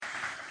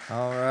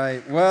All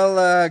right.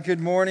 Well, good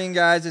morning,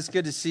 guys. It's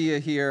good to see you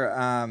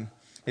here.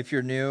 If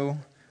you're new,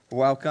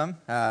 welcome.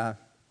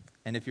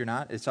 And if you're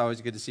not, it's always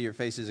good to see your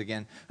faces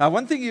again.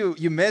 One thing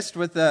you missed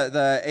with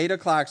the 8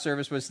 o'clock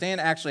service was Stan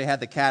actually had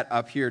the cat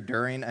up here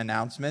during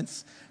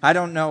announcements. I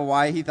don't know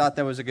why he thought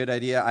that was a good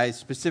idea. I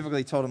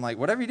specifically told him,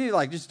 whatever you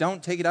do, just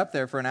don't take it up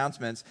there for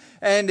announcements.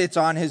 And it's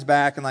on his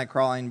back and,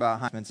 crawling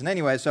behind. And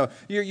anyway, so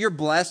you're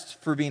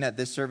blessed for being at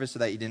this service so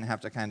that you didn't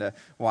have to kind of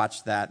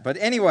watch that. But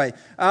anyway,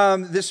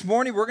 this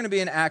morning we're going to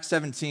be in Acts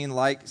 17,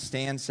 like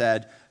Stan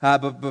said.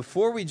 But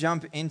before we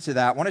jump into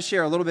that, I want to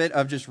share a little bit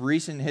of just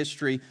recent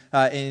history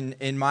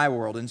in my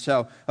world. And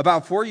so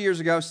about 4 years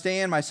ago,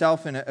 Stan,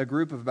 myself, and a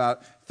group of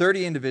about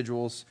 30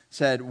 individuals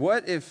said,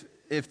 what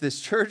if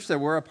this church that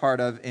we're a part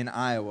of in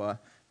Iowa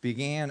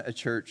began a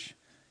church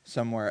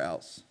somewhere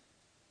else?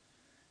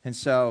 And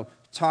so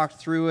talked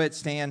through it.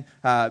 Stan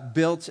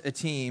built a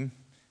team,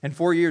 and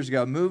 4 years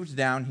ago moved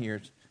down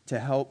here to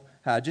help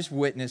just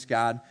witness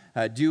God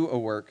do a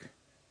work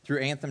through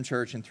Anthem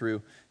Church and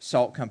through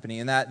Salt Company.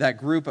 And that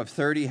group of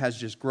 30 has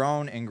just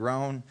grown and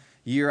grown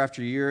year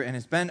after year, and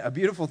it's been a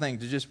beautiful thing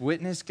to just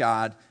witness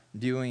God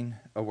doing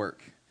a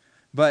work.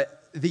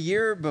 But the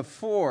year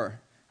before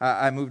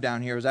I moved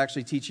down here, I was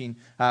actually teaching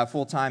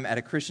full-time at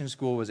a Christian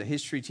school, was a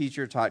history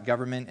teacher, taught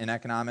government and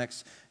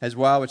economics as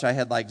well, which I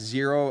had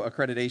zero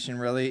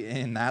accreditation really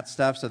in that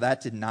stuff, so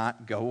that did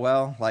not go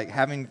well.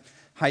 Having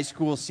high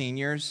school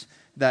seniors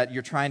that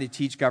you're trying to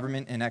teach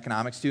government and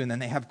economics to, and then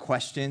they have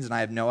questions, and I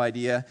have no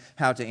idea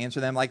how to answer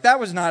them. That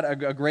was not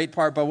a great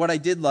part, but what I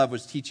did love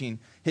was teaching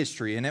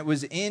history. And it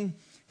was in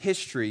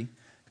history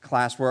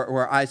class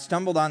where I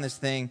stumbled on this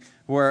thing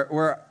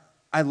where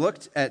I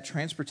looked at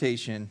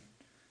transportation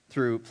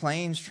through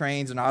planes,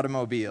 trains, and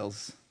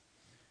automobiles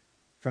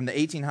from the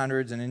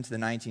 1800s and into the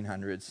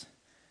 1900s,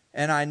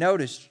 and I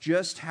noticed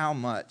just how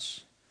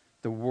much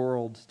the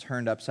world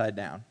turned upside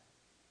down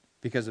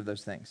because of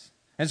those things.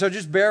 And so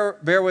just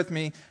bear with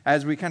me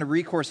as we kind of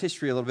recourse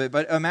history a little bit.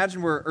 But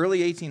imagine we're early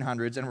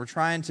 1800s and we're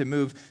trying to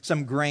move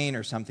some grain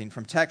or something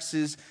from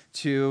Texas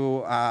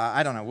to,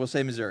 I don't know, we'll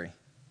say Missouri.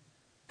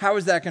 How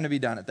is that going to be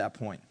done at that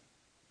point?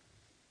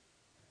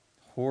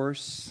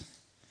 Horse,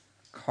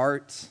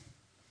 cart,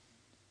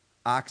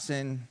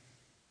 oxen,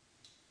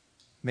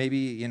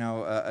 maybe,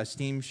 a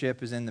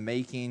steamship is in the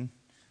making,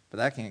 but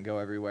that can't go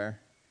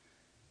everywhere.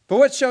 But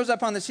what shows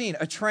up on the scene?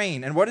 A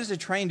train. And what does a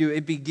train do?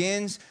 It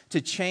begins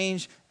to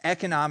change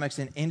economics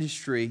and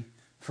industry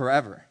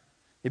forever.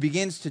 It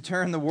begins to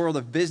turn the world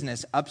of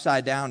business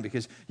upside down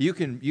because you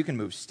can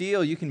move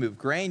steel, you can move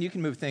grain, you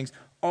can move things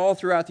all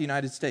throughout the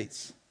United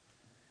States.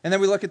 And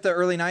then we look at the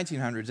early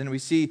 1900s and we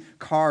see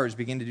cars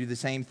begin to do the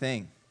same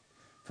thing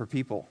for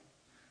people.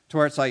 To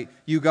where it's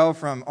you go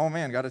from, oh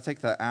man, got to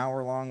take the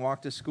hour-long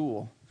walk to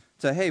school,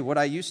 to hey, what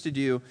I used to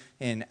do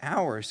in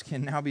hours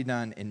can now be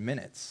done in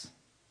minutes.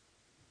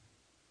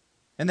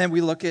 And then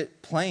we look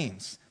at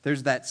planes.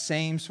 There's that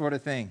same sort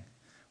of thing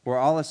where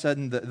all of a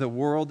sudden the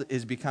world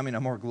is becoming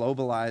a more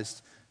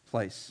globalized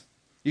place.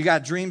 You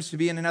got dreams to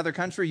be in another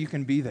country, you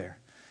can be there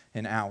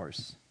in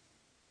hours.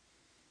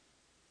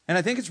 And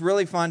I think it's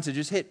really fun to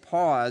just hit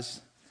pause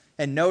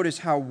and notice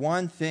how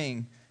one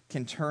thing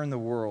can turn the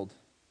world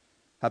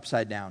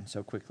upside down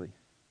so quickly.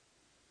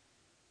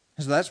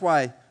 And so that's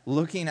why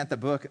looking at the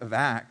book of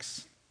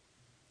Acts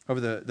over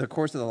the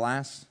course of the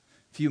last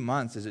few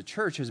months as a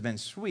church has been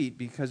sweet,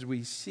 because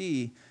we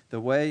see the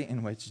way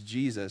in which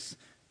Jesus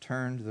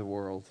turned the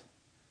world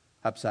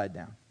upside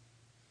down.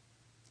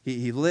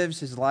 He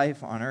lives his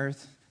life on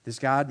earth. This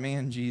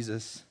God-man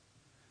Jesus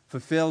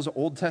fulfills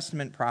Old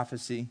Testament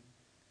prophecy,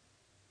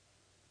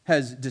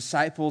 has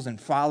disciples and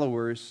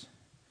followers,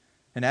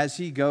 and as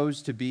he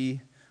goes to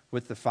be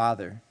with the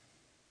Father,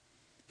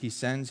 he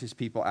sends his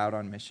people out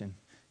on mission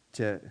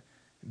to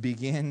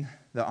begin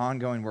the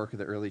ongoing work of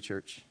the early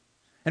church.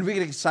 And we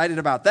get excited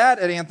about that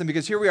at Anthem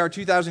because here we are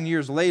 2,000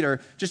 years later,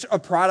 just a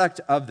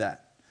product of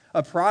that.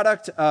 A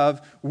product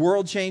of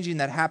world changing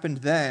that happened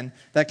then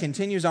that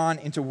continues on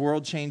into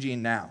world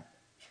changing now.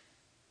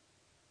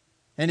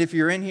 And if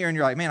you're in here and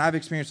you're like, man, I've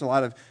experienced a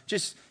lot of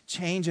just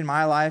change in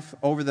my life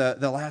over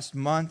the last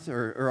month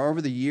or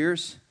over the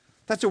years,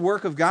 that's a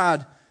work of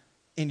God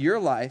in your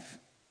life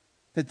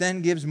that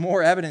then gives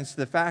more evidence to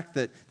the fact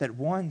that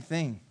one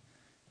thing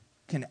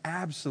can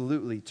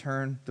absolutely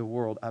turn the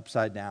world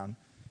upside down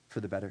for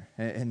the better.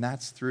 And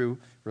that's through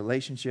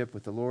relationship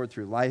with the Lord,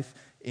 through life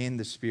in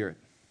the Spirit.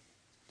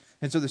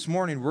 And so this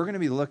morning, we're going to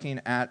be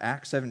looking at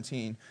Acts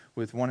 17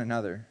 with one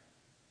another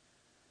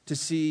to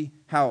see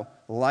how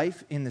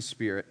life in the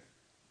Spirit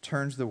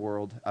turns the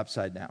world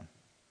upside down.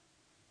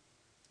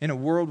 In a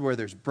world where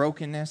there's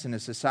brokenness, in a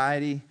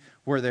society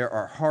where there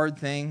are hard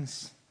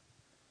things,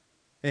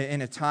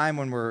 in a time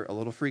when we're a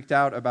little freaked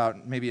out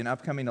about maybe an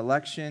upcoming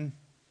election,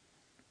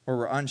 or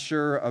we're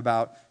unsure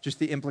about just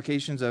the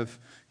implications of,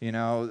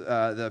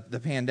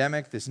 the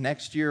pandemic this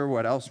next year,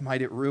 what else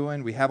might it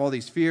ruin? We have all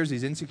these fears,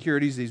 these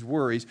insecurities, these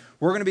worries.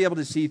 We're going to be able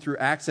to see through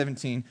Acts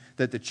 17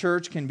 that the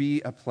church can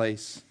be a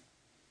place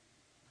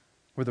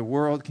where the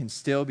world can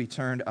still be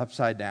turned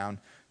upside down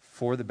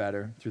for the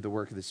better through the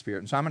work of the Spirit.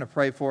 And so I'm going to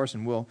pray for us,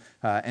 and we'll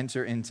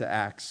enter into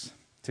Acts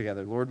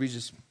together. Lord,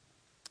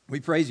 we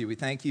praise you. We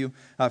thank you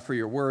for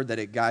your word, that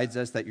it guides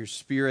us, that your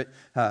Spirit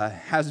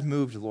has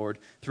moved, Lord,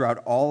 throughout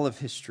all of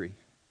history.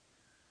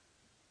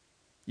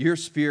 Your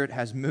Spirit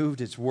has moved,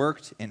 it's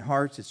worked in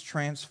hearts, it's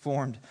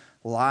transformed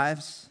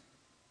lives.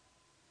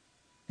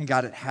 And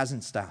God, it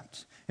hasn't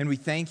stopped. And we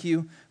thank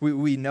you.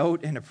 We note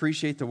and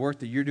appreciate the work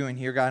that you're doing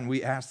here, God, and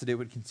we ask that it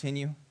would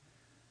continue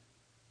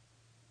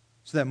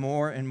so that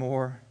more and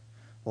more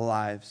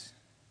lives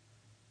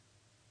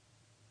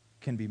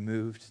can be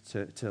moved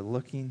to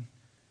looking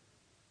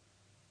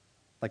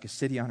like a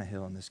city on a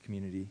hill in this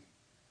community.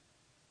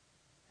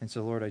 And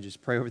so, Lord, I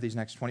just pray over these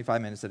next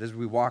 25 minutes that as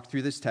we walk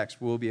through this text,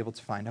 we'll be able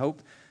to find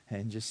hope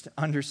and just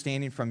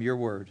understanding from your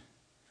word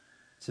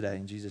today.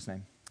 In Jesus'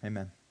 name,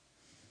 amen.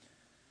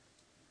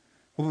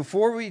 Well,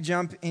 before we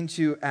jump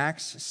into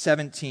Acts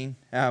 17,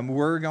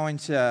 we're going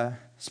to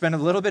spend a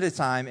little bit of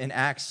time in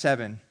Acts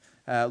 7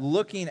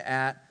 looking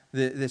at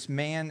this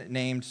man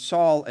named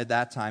Saul at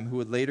that time who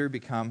would later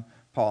become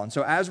Paul. And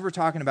so as we're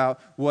talking about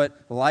what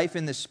life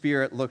in the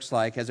Spirit looks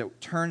like as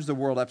it turns the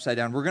world upside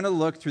down, we're going to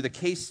look through the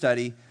case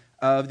study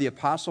of the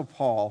Apostle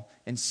Paul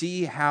and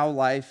see how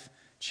life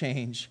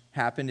change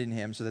happened in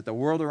him so that the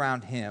world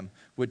around him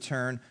would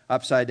turn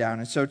upside down.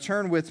 And so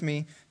turn with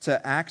me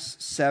to Acts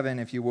 7,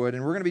 if you would.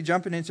 And we're going to be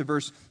jumping into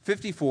verse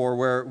 54,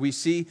 where we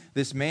see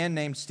this man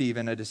named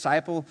Stephen, a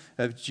disciple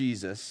of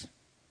Jesus,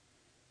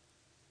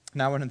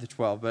 not one of the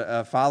 12, but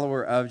a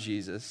follower of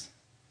Jesus,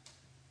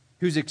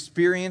 who's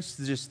experienced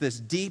just this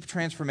deep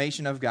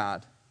transformation of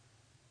God.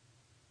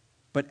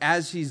 But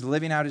as he's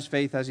living out his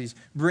faith, as he's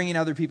bringing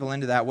other people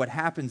into that, what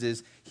happens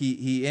is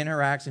he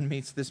interacts and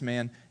meets this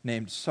man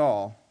named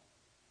Saul,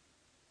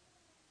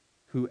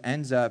 who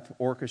ends up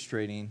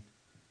orchestrating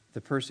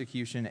the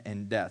persecution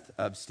and death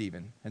of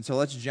Stephen. And so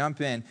let's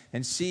jump in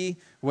and see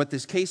what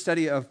this case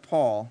study of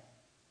Paul,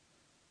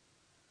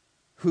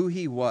 who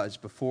he was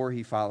before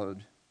he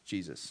followed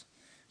Jesus.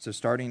 So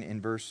starting in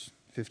verse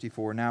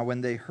 54, now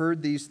when they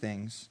heard these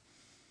things,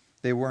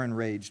 they were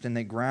enraged, and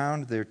they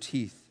ground their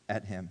teeth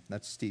at him.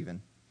 That's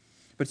Stephen.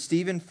 But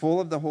Stephen, full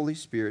of the Holy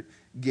Spirit,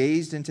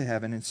 gazed into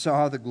heaven and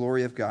saw the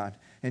glory of God,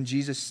 and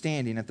Jesus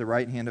standing at the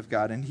right hand of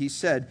God. And he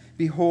said,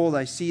 Behold,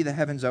 I see the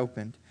heavens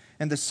opened,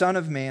 and the Son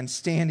of Man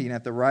standing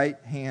at the right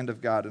hand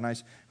of God. A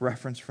nice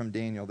reference from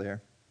Daniel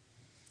there.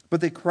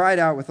 But they cried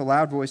out with a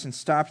loud voice and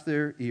stopped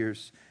their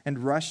ears and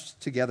rushed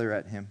together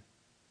at him.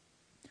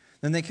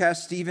 Then they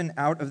cast Stephen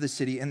out of the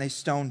city, and they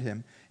stoned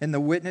him. And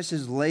the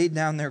witnesses laid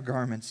down their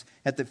garments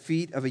at the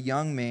feet of a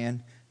young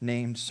man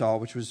named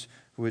Saul, which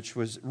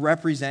was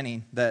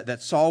representing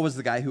that Saul was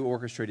the guy who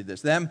orchestrated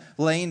this. Them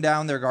laying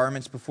down their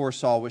garments before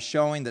Saul was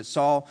showing that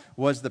Saul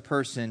was the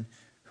person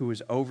who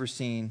was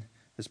overseeing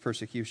this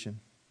persecution.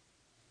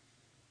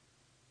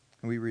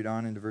 And we read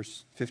on into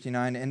verse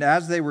 59. And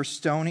as they were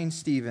stoning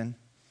Stephen,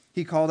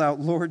 he called out,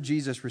 Lord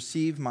Jesus,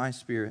 receive my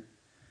spirit.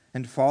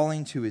 And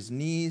falling to his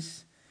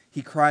knees,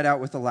 he cried out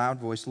with a loud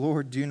voice,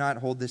 Lord, do not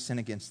hold this sin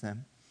against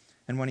them.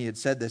 And when he had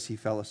said this, he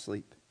fell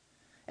asleep.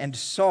 And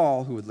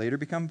Saul, who would later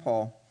become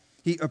Paul,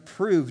 he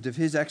approved of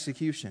his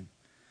execution.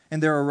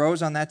 And there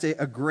arose on that day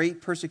a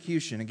great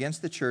persecution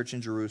against the church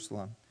in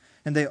Jerusalem.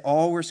 And they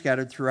all were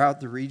scattered throughout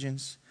the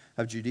regions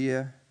of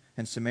Judea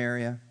and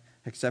Samaria,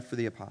 except for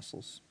the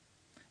apostles.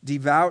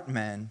 Devout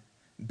men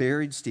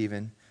buried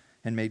Stephen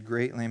and made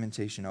great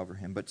lamentation over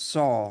him. But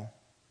Saul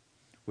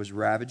was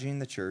ravaging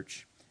the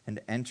church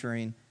and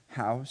entering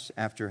house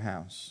after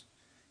house.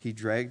 He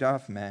dragged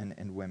off men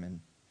and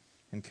women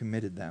and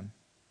committed them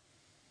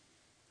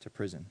to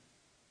prison.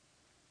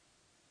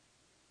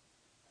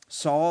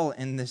 Saul,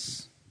 in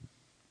this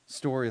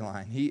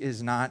storyline, he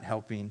is not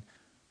helping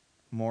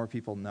more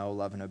people know,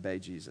 love, and obey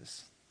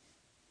Jesus.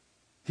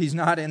 He's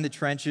not in the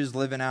trenches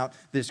living out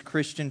this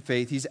Christian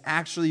faith. He's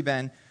actually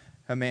been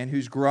a man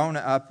who's grown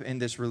up in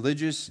this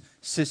religious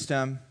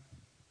system,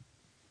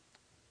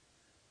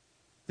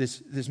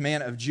 this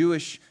man of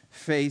Jewish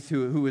faith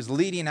who was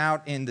leading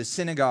out in the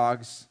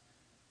synagogues.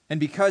 And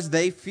because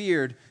they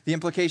feared the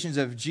implications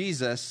of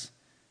Jesus,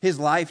 his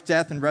life,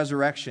 death, and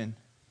resurrection,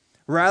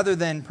 rather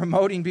than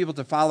promoting people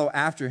to follow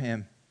after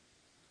him,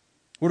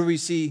 what do we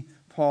see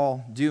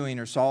Paul doing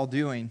or Saul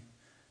doing?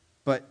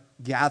 But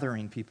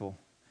gathering people,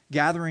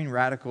 gathering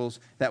radicals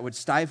that would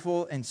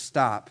stifle and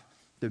stop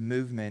the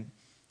movement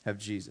of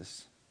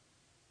Jesus.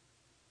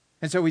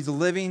 And so he's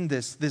living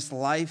this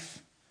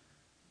life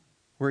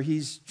where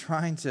he's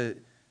trying to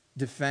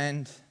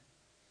defend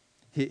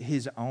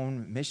his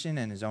own mission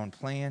and his own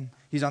plan.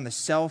 He's on the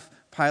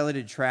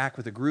self-piloted track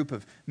with a group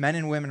of men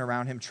and women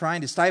around him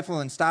trying to stifle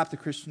and stop the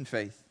Christian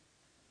faith.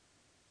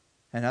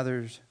 And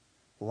others'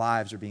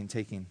 lives are being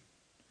taken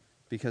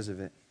because of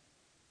it.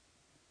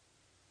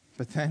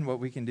 But then what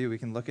we can do, we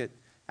can look at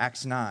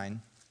Acts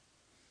 9.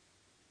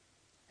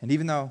 And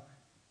even though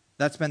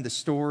that's been the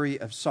story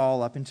of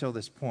Saul up until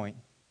this point,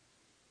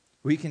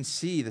 we can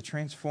see the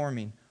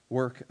transforming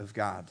work of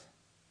God,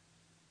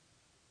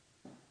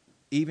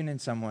 even in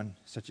someone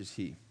such as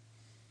he.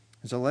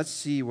 And so let's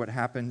see what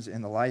happens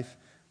in the life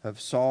of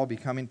Saul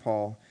becoming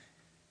Paul,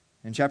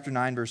 in chapter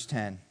 9, verse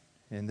 10,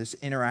 in this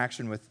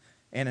interaction with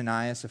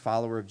Ananias, a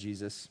follower of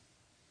Jesus,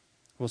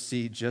 we'll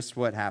see just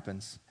what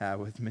happens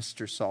with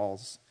Mr.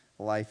 Saul's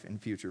life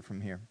and future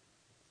from here.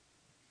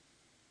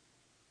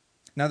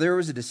 Now there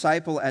was a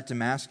disciple at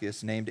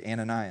Damascus named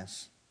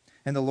Ananias,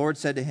 and the Lord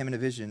said to him in a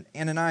vision,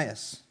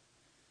 Ananias.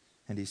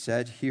 And he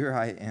said, Here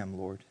I am,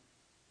 Lord.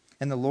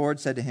 And the Lord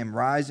said to him,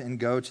 Rise and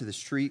go to the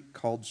street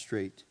called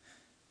Straight,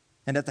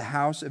 and at the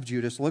house of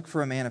Judas look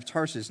for a man of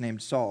Tarsus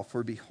named Saul,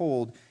 for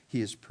behold,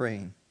 he is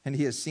praying. And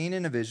he has seen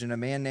in a vision a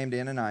man named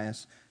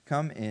Ananias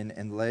come in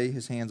and lay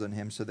his hands on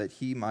him so that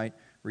he might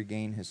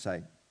regain his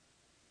sight.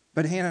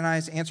 But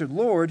Ananias answered,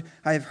 Lord,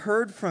 I have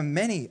heard from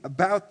many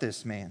about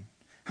this man,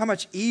 how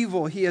much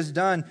evil he has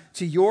done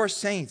to your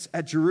saints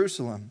at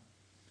Jerusalem.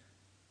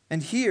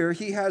 And here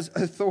he has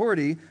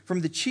authority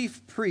from the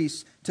chief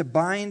priests to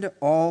bind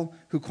all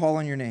who call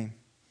on your name.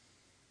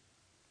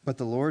 But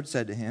the Lord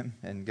said to him,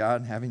 and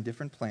God having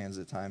different plans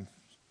at times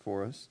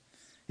for us,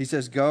 he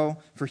says, Go,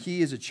 for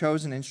he is a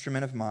chosen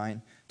instrument of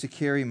mine to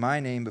carry my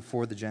name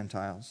before the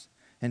Gentiles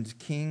and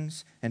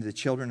kings and the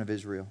children of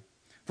Israel.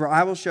 For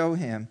I will show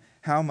him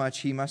how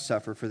much he must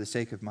suffer for the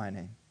sake of my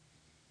name.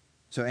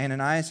 So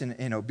Ananias,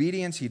 in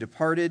obedience, he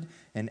departed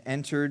and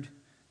entered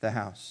the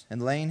house.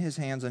 And laying his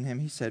hands on him,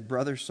 he said,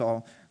 Brother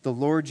Saul, the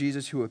Lord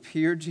Jesus, who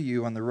appeared to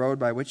you on the road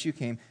by which you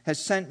came, has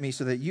sent me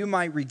so that you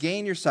might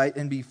regain your sight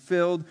and be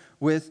filled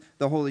with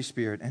the Holy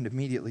Spirit. And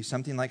immediately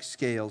something like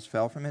scales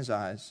fell from his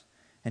eyes,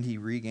 and he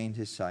regained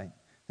his sight.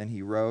 Then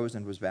he rose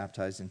and was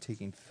baptized, and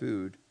taking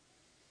food,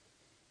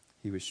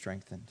 he was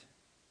strengthened.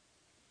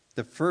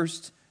 The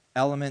first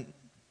element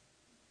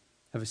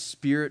of a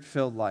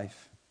Spirit-filled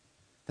life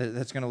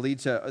that's going to lead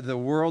to the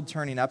world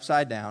turning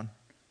upside down,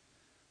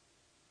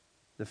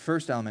 the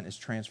first element is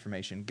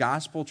transformation,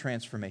 gospel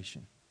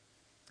transformation.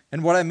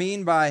 And what I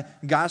mean by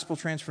gospel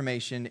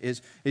transformation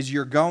is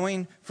you're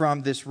going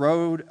from this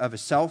road of a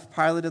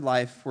self-piloted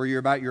life where you're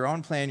about your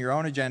own plan, your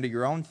own agenda,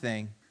 your own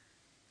thing,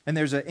 and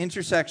there's an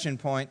intersection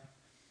point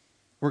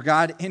where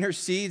God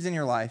intercedes in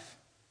your life,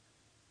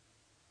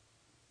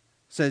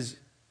 says,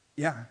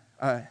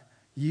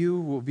 you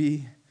will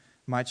be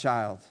my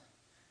child.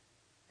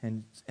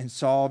 And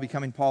Saul,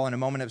 becoming Paul in a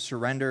moment of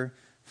surrender,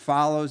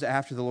 follows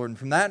after the Lord. And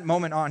from that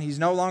moment on, he's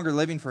no longer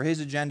living for his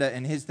agenda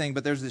and his thing,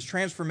 but there's this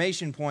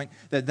transformation point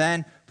that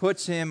then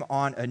puts him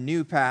on a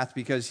new path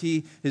because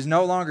he is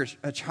no longer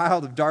a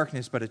child of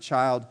darkness, but a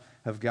child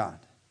of God.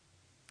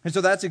 And so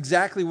that's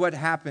exactly what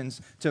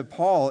happens to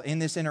Paul in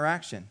this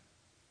interaction.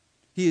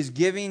 He is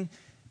giving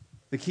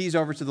the keys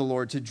over to the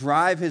Lord to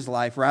drive his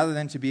life rather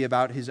than to be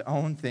about his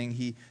own thing.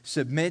 He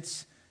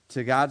submits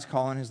to God's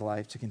call in his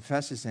life to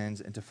confess his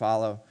sins and to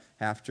follow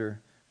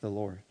after the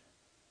Lord.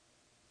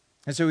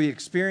 And so he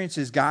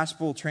experiences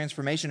gospel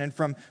transformation. And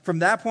from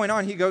that point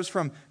on, he goes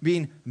from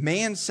being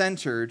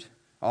man-centered,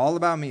 all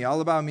about me,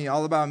 all about me,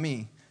 all about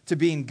me, to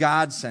being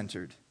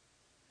God-centered.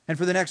 And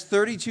for the next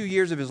 32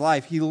 years of his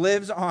life, he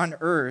lives on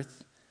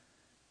earth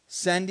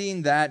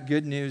sending that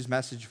good news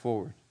message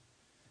forward.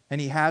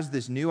 And he has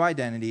this new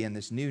identity and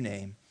this new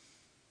name,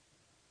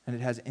 and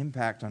it has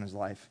impact on his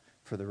life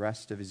for the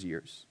rest of his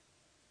years.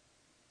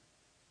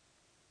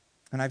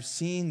 And I've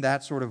seen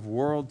that sort of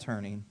world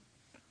turning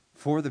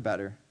for the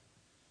better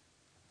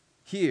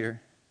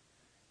here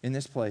in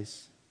this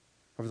place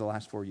over the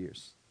last 4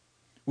 years.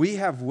 We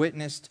have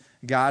witnessed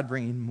God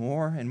bringing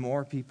more and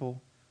more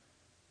people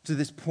to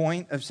this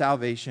point of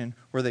salvation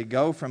where they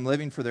go from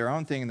living for their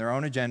own thing and their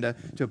own agenda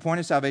to a point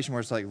of salvation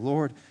where it's like,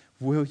 Lord,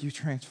 will you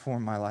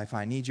transform my life?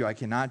 I need you. I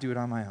cannot do it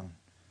on my own.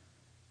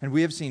 And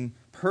we have seen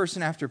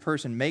person after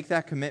person make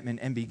that commitment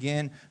and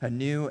begin a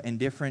new and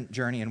different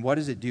journey. And what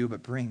does it do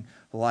but bring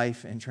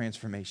life and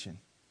transformation?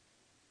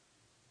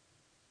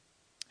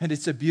 And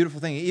it's a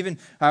beautiful thing. Even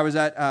I was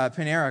at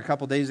Panera a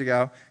couple days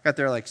ago. Got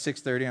there like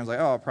 6:30. And I was like,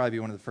 I'll probably be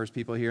one of the first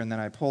people here. And then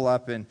I pull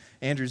up and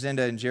Andrew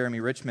Zinda and Jeremy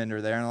Richmond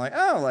are there. And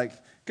I'm like,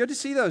 good to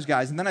see those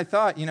guys. And then I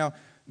thought,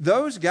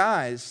 those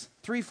guys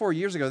 3-4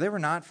 years ago, they were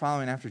not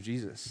following after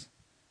Jesus.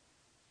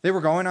 They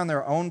were going on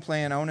their own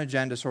plan, own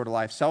agenda sort of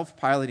life,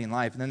 self-piloting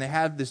life. And then they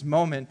had this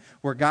moment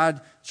where God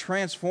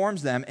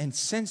transforms them. And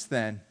since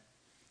then,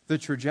 the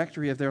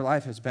trajectory of their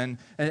life has been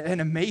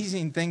an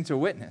amazing thing to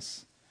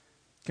witness.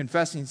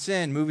 Confessing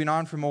sin, moving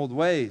on from old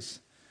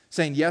ways,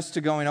 saying yes to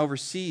going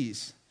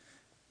overseas,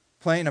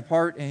 playing a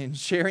part in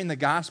sharing the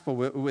gospel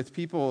with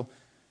people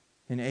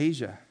in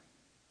Asia.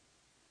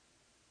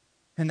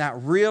 And that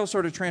real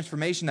sort of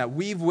transformation that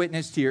we've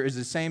witnessed here is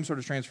the same sort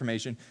of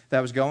transformation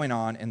that was going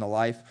on in the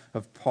life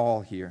of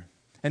Paul here.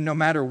 And no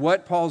matter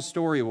what Paul's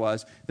story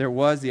was, there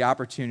was the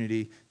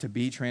opportunity to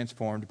be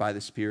transformed by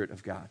the Spirit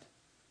of God.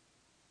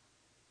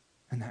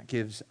 And that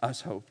gives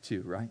us hope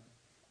too, right?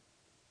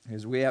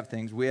 Because we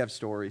have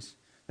stories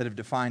that have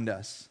defined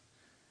us.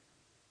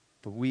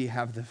 But we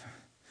have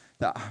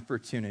the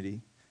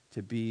opportunity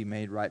to be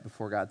made right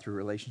before God through a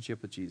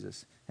relationship with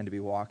Jesus and to be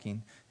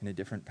walking in a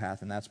different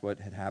path. And that's what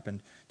had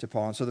happened to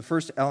Paul. And so the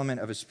first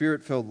element of a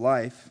Spirit-filled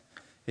life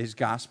is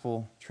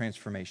gospel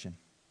transformation.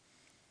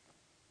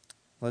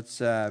 Let's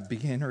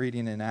begin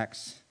reading in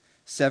Acts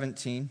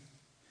 17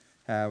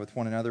 with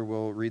one another.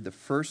 We'll read the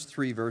first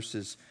 3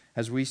 verses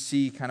as we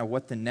see kind of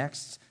what the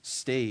next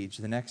stage,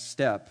 the next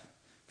step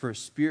for a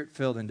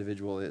Spirit-filled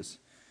individual is.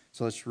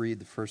 So let's read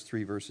the first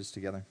 3 verses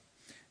together.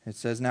 It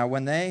says, "Now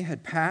when they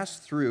had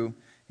passed through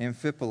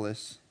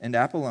Amphipolis and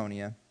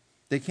Apollonia,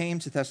 they came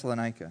to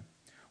Thessalonica,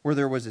 where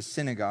there was a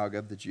synagogue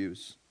of the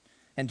Jews.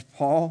 And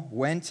Paul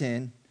went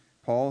in,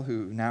 Paul,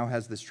 who now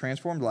has this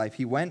transformed life,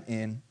 he went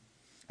in,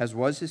 as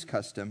was his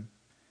custom,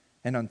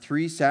 and on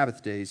 3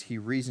 Sabbath days he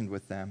reasoned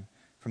with them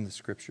from the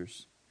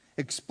Scriptures,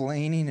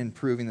 explaining and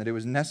proving that it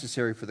was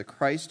necessary for the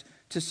Christ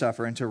to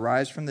suffer and to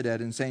rise from the dead,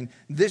 and saying,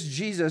 'This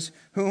Jesus,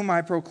 whom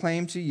I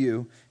proclaim to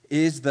you,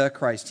 is the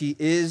Christ.'" He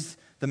is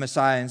the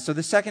Messiah. And so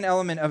the second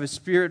element of a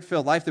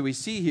Spirit-filled life that we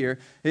see here,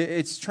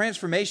 it's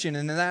transformation,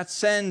 and that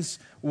sends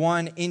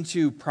one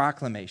into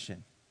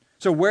proclamation.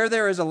 So where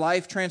there is a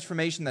life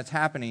transformation that's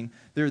happening,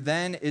 there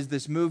then is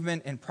this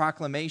movement and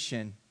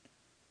proclamation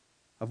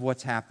of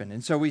what's happened.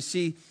 And so we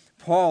see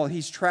Paul,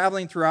 he's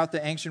traveling throughout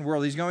the ancient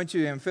world. He's going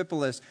to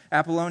Amphipolis,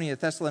 Apollonia,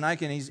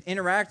 Thessalonica, and he's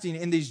interacting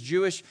in these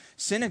Jewish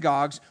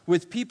synagogues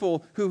with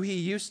people who he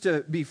used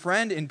to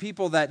befriend and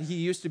people that he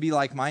used to be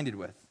like-minded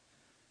with.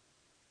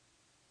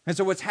 And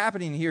so what's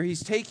happening here,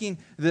 he's taking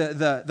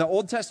the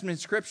Old Testament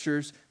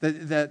scriptures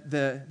that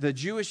the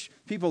Jewish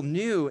people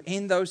knew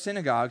in those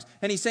synagogues,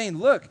 and he's saying,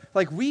 look,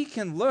 like we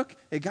can look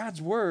at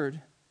God's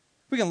word,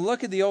 we can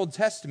look at the Old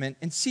Testament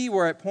and see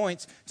where it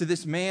points to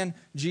this man,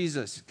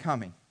 Jesus,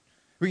 coming.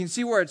 We can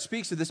see where it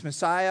speaks to this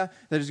Messiah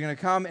that is going to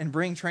come and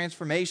bring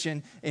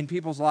transformation in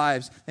people's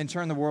lives and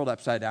turn the world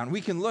upside down. We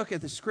can look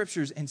at the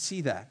scriptures and see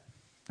that.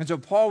 And so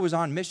Paul was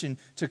on mission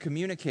to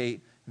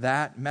communicate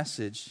that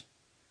message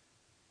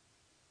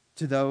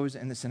to those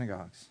in the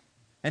synagogues.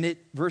 And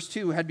verse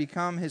 2 had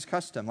become his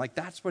custom. Like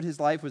that's what his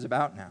life was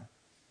about now.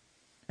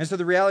 And so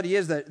the reality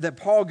is that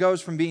Paul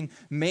goes from being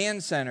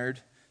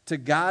man-centered to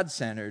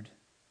God-centered,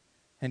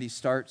 and he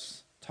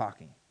starts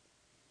talking.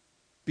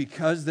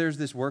 Because there's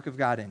this work of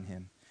God in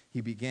him,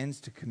 he begins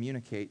to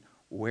communicate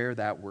where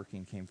that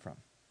working came from.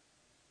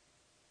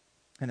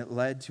 And it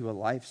led to a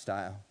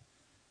lifestyle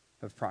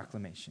of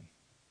proclamation.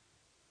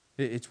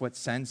 It's what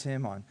sends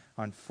him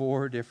on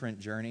 4 different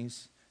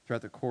journeys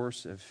throughout the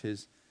course of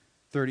his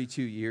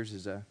 32 years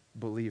as a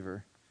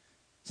believer.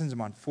 It sends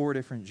him on 4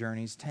 different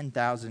journeys,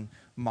 10,000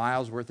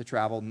 miles worth of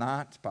travel,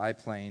 not by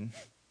plane,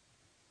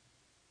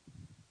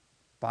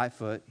 by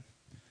foot,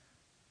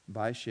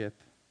 by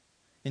ship,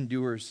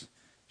 endures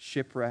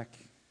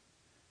shipwreck,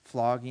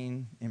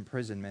 flogging,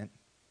 imprisonment.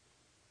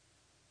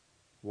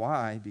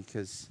 Why?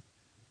 Because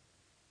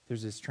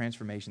there's this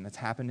transformation that's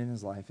happened in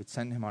his life. It's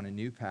sent him on a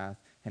new path,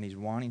 and he's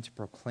wanting to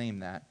proclaim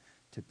that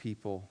to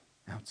people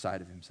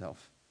outside of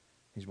himself.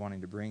 He's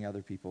wanting to bring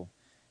other people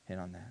in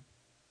on that.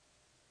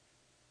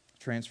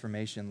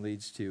 Transformation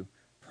leads to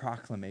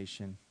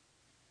proclamation,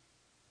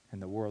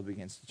 and the world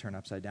begins to turn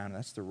upside down. And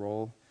that's the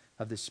role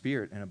of the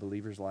Spirit in a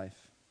believer's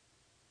life,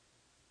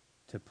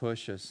 to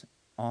push us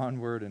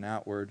onward and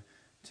outward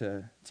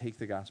to take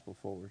the gospel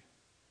forward.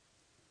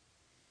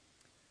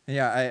 And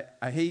yeah,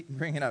 I hate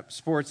bringing up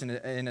sports in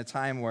a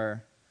time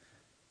where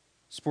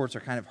sports are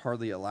kind of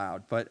hardly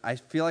allowed, but I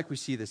feel like we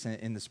see this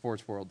in the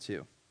sports world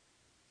too.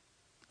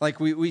 Like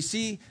we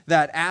see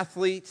that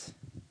athlete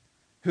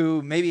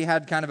who maybe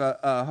had kind of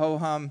a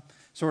ho-hum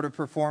sort of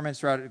performance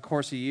throughout the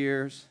course of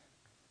years,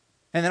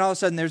 and then all of a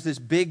sudden there's this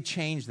big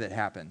change that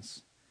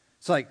happens.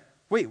 It's like,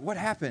 wait, what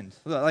happened?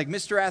 Like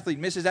Mr. Athlete,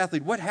 Mrs.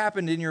 Athlete, what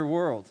happened in your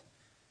world?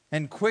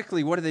 And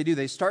quickly, what do?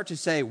 They start to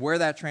say where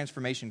that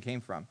transformation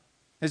came from.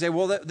 They say,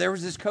 well, there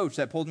was this coach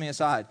that pulled me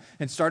aside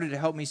and started to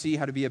help me see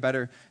how to be a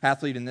better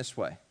athlete in this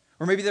way.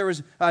 Or maybe there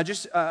was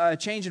just a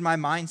change in my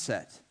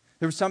mindset.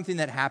 There was something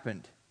that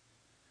happened.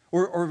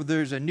 Or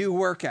there's a new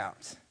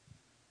workout.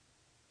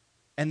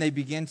 And they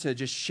begin to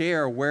just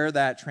share where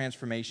that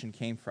transformation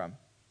came from.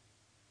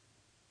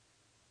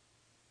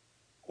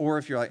 Or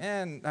if you're like,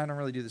 I don't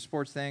really do the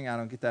sports thing, I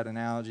don't get that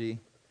analogy.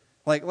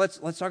 Like, let's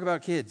talk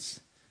about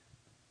kids.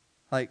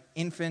 Like,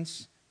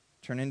 infants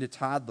turn into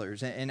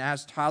toddlers. And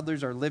as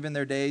toddlers are living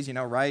their days,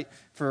 right?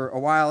 For a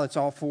while, it's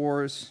all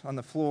fours on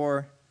the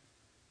floor.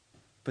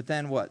 But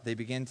then what? They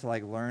begin to,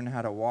 learn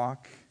how to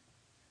walk.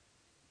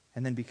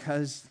 And then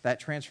because that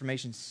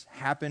transformation's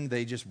happened,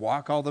 they just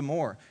walk all the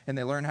more. And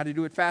they learn how to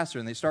do it faster,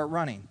 and they start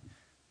running.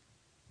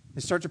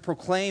 They start to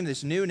proclaim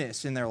this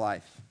newness in their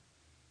life.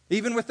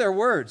 Even with their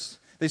words.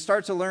 They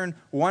start to learn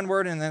one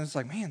word, and then it's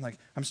like, man,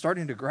 I'm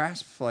starting to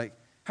grasp,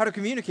 how to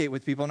communicate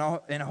with people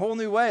in a whole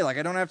new way.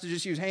 I don't have to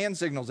just use hand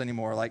signals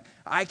anymore.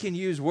 I can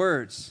use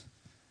words.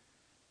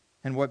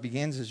 And what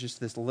begins is just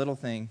this little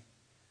thing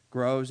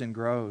grows and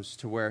grows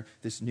to where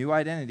this new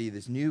identity,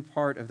 this new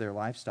part of their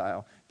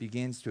lifestyle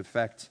begins to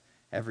affect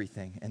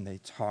everything, and they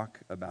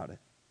talk about it.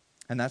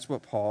 And that's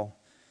what Paul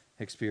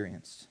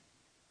experienced.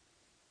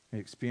 He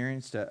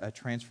experienced a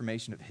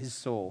transformation of his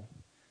soul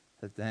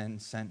that then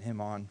sent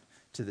him on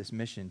to this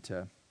mission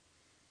to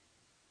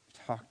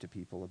talk to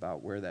people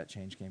about where that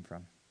change came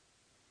from.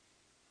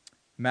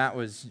 Matt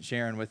was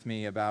sharing with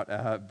me about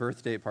a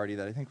birthday party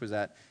that I think was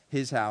at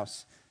his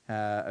house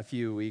a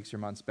few weeks or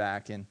months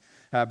back. And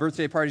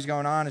birthday party's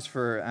going on. It's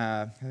for,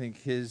 I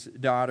think, his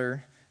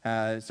daughter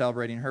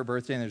celebrating her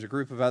birthday. And there's a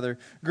group of other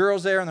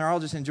girls there, and they're all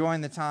just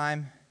enjoying the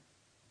time.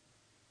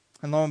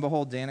 And lo and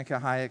behold,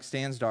 Danica Hayek,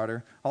 Stan's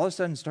daughter, all of a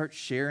sudden starts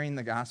sharing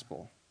the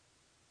gospel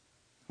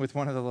with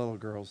one of the little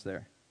girls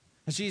there.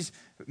 And she's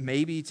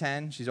maybe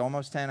 10. She's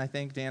almost 10, I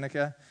think,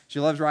 Danica.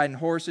 She loves riding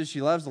horses.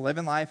 She loves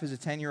living life as a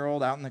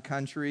 10-year-old out in the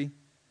country.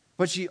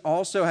 But she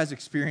also has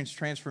experienced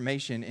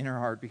transformation in her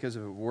heart because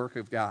of the work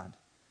of God.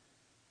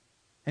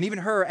 And even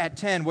her at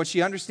 10, what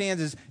she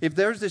understands is if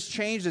there's this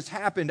change that's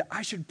happened,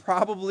 I should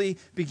probably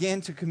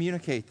begin to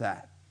communicate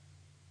that.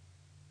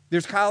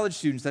 There's college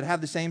students that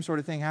have the same sort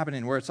of thing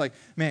happening where it's like,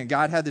 man,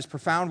 God had this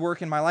profound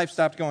work in my life,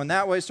 stopped going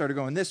that way, started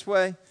going this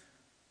way.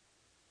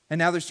 And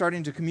now they're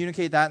starting to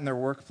communicate that in their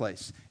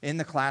workplace, in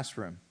the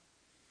classroom.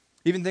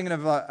 Even thinking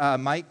of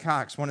Mike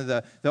Cox, one of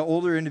the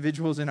older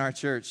individuals in our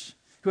church,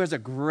 who has a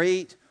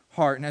great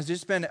heart and has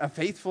just been a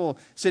faithful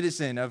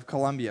citizen of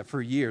Columbia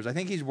for years. I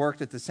think he's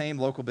worked at the same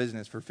local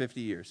business for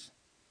 50 years.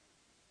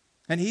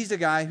 And he's a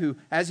guy who,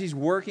 as he's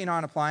working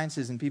on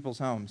appliances in people's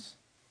homes,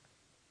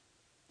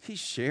 he's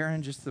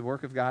sharing just the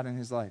work of God in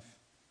his life.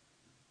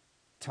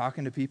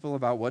 Talking to people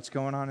about what's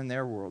going on in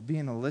their world.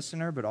 Being a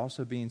listener, but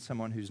also being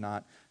someone who's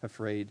not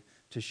afraid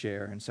to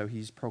share. And so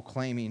he's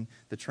proclaiming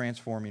the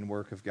transforming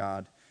work of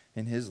God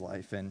in his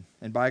life. And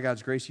by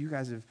God's grace,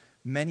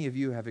 many of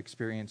you have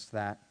experienced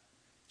that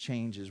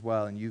change as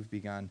well. And you've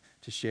begun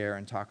to share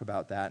and talk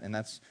about that. And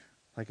that's,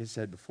 like I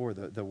said before,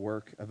 the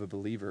work of a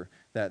believer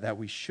that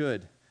we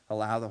should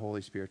allow the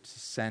Holy Spirit to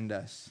send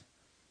us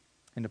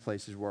into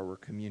places where we're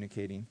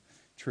communicating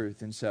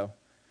truth. And so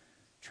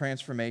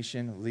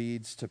transformation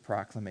leads to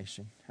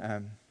proclamation.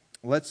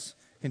 Let's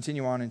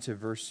continue on into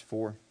verse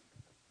 4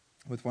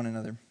 with one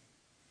another.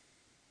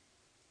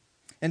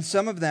 And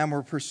some of them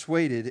were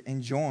persuaded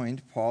and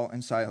joined Paul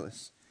and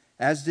Silas,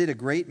 as did a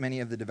great many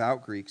of the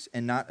devout Greeks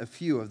and not a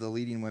few of the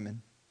leading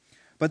women.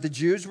 But the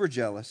Jews were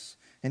jealous,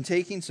 and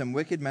taking some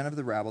wicked men of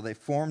the rabble, they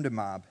formed a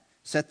mob,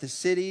 set the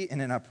city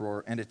in an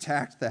uproar, and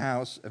attacked the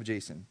house of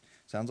Jason.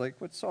 Sounds like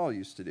what Saul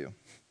used to do.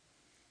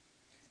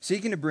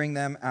 Seeking to bring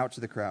them out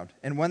to the crowd.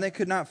 And when they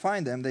could not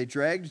find them, they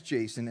dragged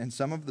Jason and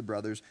some of the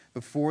brothers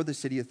before the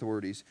city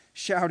authorities,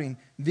 shouting,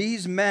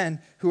 "These men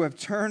who have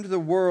turned the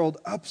world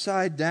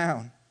upside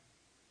down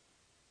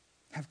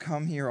have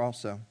come here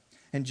also.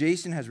 And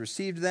Jason has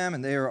received them,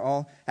 and they are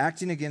all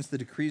acting against the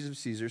decrees of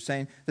Caesar,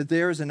 saying that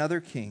there is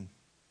another king,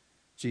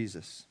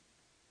 Jesus."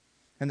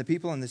 And the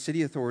people and the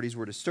city authorities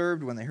were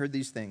disturbed when they heard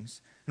these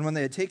things. And when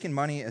they had taken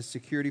money as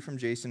security from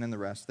Jason and the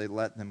rest, they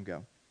let them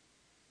go.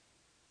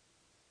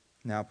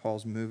 Now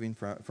Paul's moving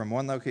from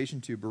one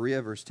location to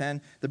Berea, verse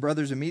 10. The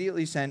brothers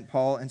immediately sent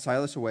Paul and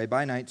Silas away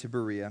by night to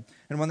Berea.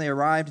 And when they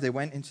arrived, they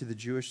went into the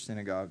Jewish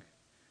synagogue.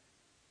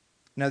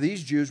 Now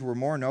these Jews were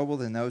more noble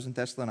than those in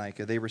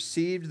Thessalonica. They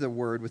received the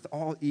word with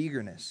all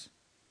eagerness,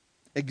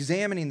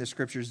 examining the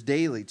scriptures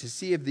daily to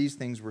see if these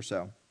things were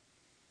so.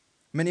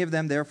 Many of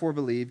them therefore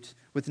believed,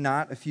 with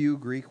not a few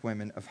Greek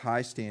women of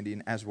high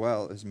standing as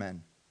well as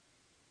men.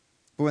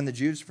 But when the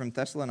Jews from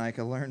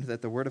Thessalonica learned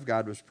that the word of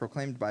God was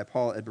proclaimed by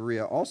Paul at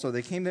Berea also,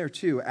 they came there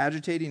too,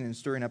 agitating and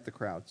stirring up the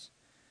crowds.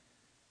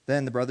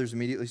 Then the brothers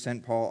immediately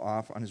sent Paul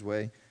off on his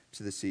way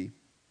to the sea.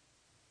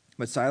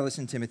 But Silas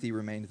and Timothy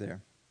remained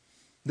there.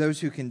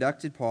 Those who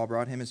conducted Paul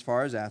brought him as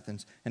far as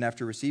Athens, and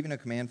after receiving a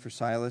command for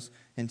Silas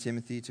and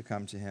Timothy to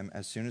come to him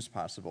as soon as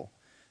possible,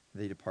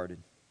 they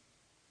departed.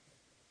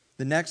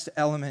 The next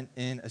element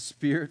in a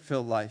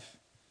spirit-filled life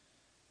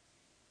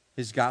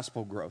is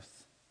gospel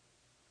growth.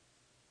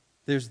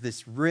 There's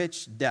this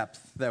rich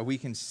depth that we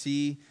can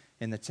see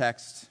in the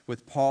text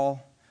with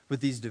Paul, with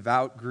these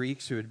devout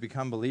Greeks who had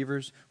become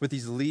believers, with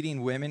these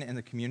leading women in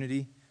the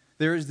community.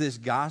 There is this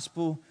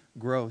gospel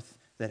growth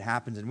that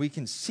happens, and we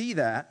can see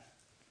that,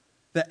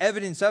 the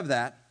evidence of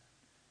that,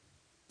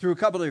 through a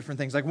couple of different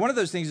things. Like one of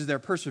those things is their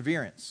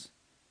perseverance,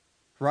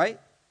 right?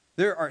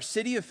 There are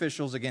city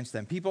officials against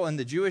them, people in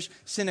the Jewish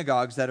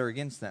synagogues that are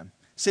against them,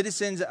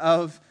 citizens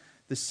of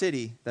the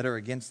city that are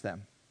against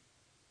them.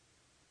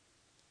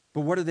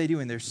 But what are they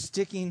doing? They're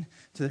sticking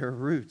to their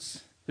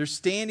roots. They're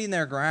standing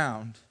their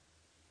ground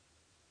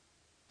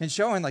and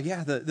showing like,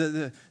 yeah,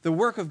 the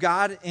work of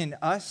God in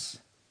us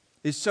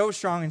is so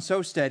strong and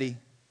so steady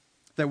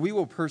that we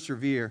will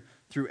persevere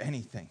through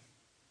anything.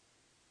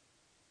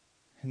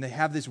 And they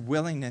have this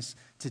willingness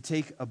to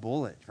take a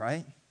bullet,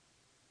 right?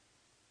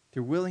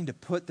 They're willing to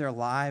put their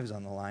lives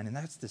on the line, and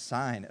that's the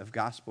sign of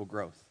gospel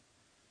growth.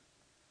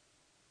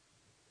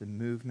 The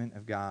movement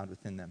of God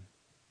within them.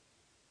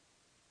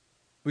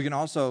 We can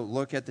also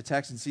look at the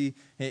text and see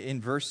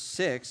in verse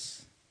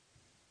 6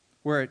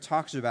 where it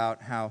talks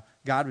about how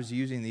God was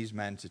using these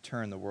men to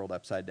turn the world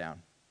upside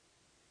down.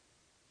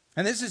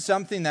 And this is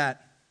something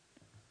that,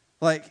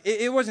 like,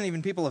 it wasn't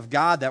even people of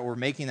God that were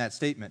making that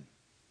statement.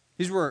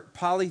 These were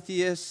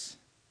polytheists,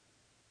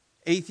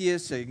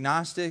 atheists,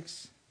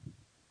 agnostics,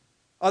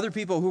 other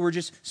people who were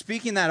just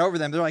speaking that over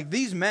them. They're like,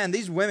 these men,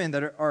 these women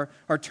that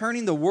are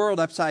turning the world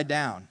upside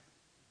down.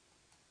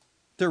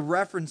 They're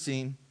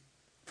referencing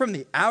from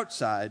the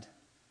outside,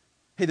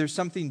 hey, there's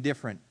something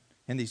different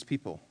in these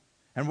people.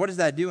 And what is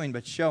that doing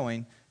but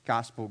showing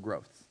gospel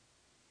growth?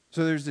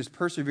 So there's this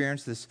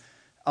perseverance, this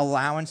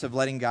allowance of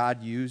letting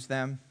God use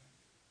them.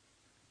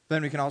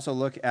 Then we can also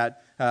look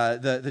at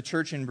the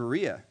church in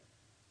Berea.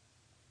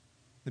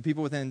 The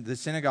people within the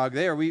synagogue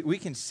there, we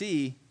can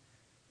see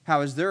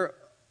how as they're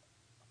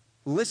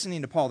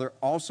listening to Paul, they're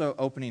also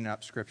opening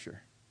up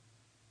Scripture.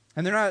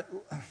 And they're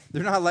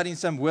not letting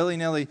some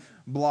willy-nilly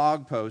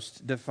blog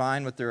post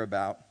define what they're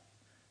about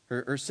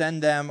or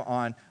send them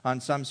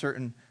on some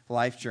certain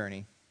life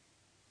journey.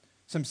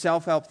 Some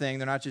self-help thing.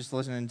 They're not just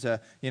listening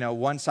to,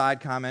 one side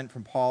comment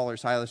from Paul or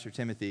Silas or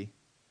Timothy.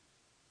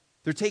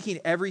 They're taking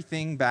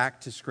everything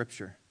back to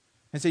Scripture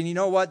and saying, you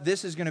know what?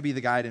 This is going to be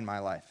the guide in my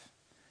life.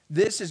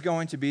 This is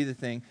going to be the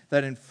thing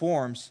that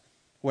informs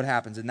what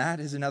happens. And that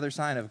is another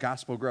sign of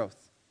gospel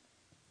growth.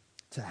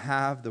 To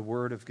have the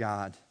Word of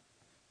God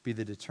be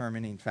the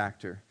determining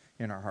factor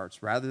in our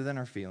hearts rather than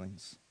our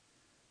feelings,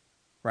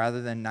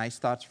 rather than nice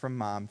thoughts from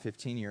mom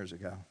 15 years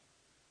ago.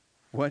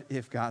 What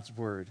if God's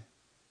Word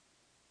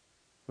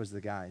was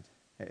the guide?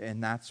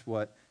 And that's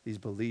what these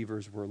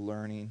believers were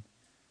learning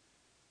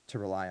to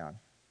rely on.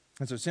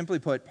 And so simply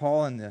put,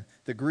 Paul and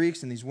the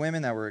Greeks and these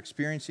women that were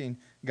experiencing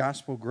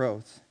gospel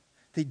growth,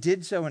 they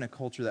did so in a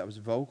culture that was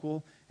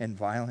vocal and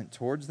violent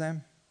towards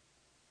them.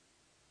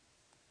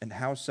 And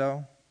how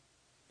so?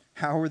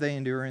 How were they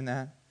enduring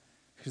that?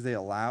 Because they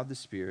allowed the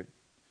Spirit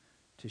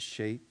to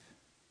shape,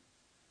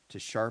 to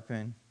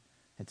sharpen,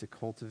 and to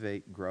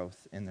cultivate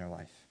growth in their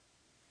life.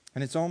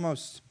 And it's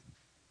almost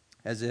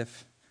as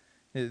if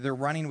they're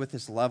running with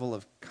this level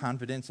of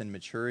confidence and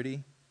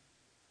maturity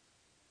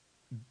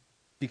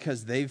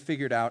because they've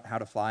figured out how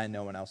to fly and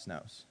no one else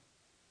knows.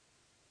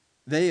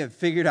 They have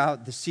figured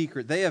out the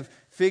secret. They have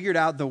figured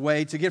out the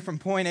way to get from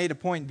point A to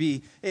point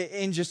B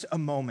in just a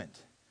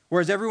moment.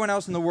 Whereas everyone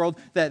else in the world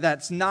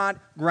that's not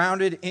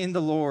grounded in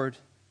the Lord,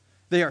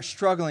 they are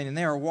struggling and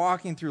they are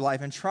walking through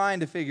life and trying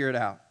to figure it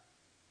out.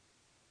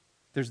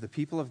 There's the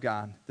people of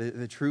God,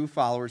 the true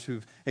followers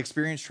who've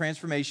experienced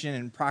transformation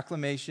and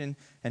proclamation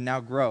and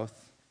now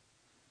growth.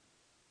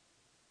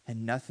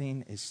 And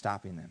nothing is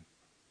stopping them.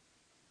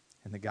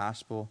 And the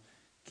gospel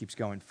keeps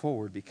going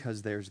forward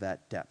because there's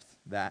that depth,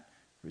 that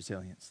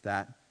resilience,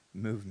 that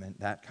movement,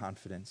 that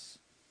confidence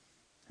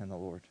in the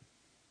Lord.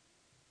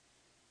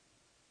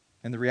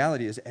 And the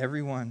reality is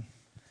everyone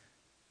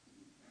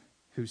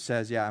who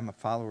says, yeah, I'm a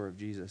follower of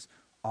Jesus,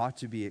 ought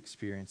to be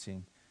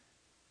experiencing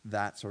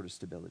that sort of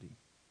stability.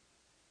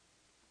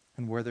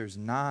 And where there's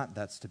not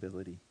that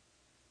stability,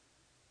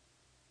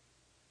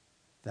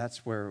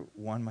 that's where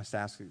one must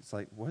ask, it's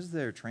like, was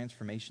there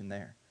transformation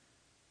there?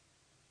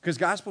 Because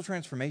gospel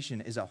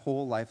transformation is a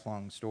whole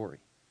lifelong story.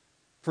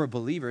 For a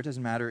believer, it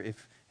doesn't matter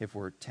if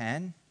we're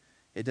 10.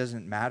 It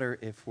doesn't matter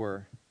if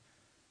we're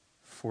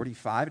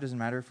 45. It doesn't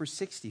matter if we're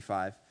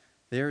 65.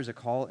 There is a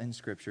call in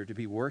Scripture to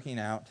be working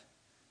out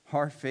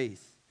our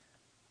faith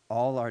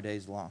all our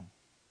days long.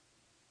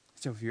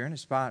 So if you're in a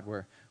spot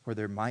where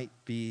there might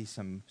be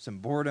some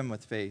boredom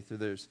with faith, or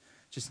there's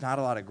just not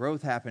a lot of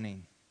growth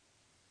happening,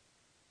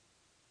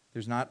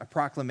 there's not a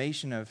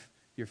proclamation of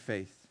your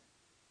faith,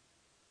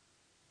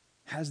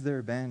 has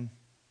there been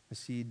a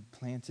seed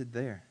planted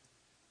there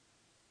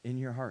in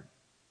your heart?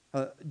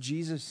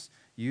 Jesus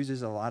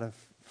uses a lot of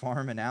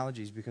farm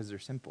analogies because they're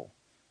simple.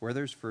 Where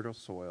there's fertile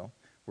soil,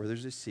 where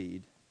there's a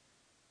seed,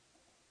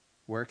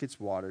 where it gets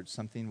watered,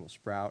 something will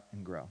sprout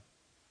and grow.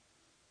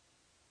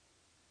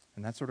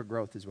 And that sort of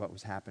growth is what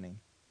was happening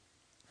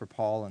for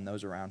Paul and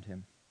those around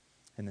him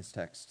in this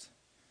text.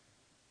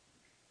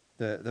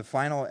 The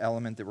final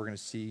element that we're going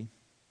to see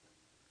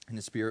in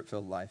the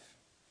Spirit-filled life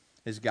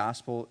is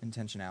gospel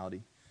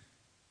intentionality.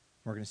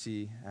 We're going to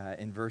see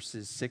in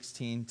verses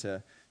 16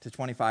 to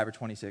 25 or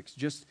 26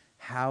 just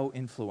how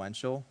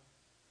influential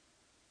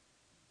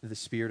the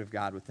Spirit of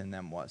God within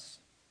them was.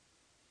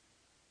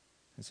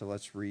 And so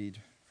let's read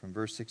from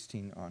verse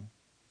 16 on.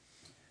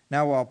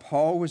 Now while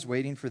Paul was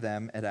waiting for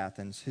them at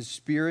Athens, his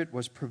spirit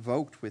was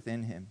provoked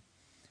within him,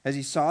 as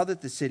he saw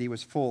that the city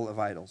was full of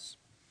idols.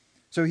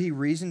 So he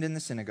reasoned in the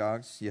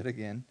synagogues, yet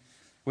again,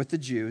 with the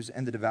Jews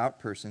and the devout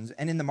persons,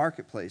 and in the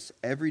marketplace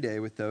every day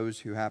with those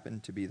who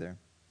happened to be there.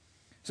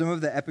 Some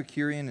of the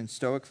Epicurean and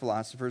Stoic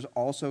philosophers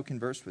also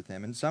conversed with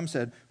him, and some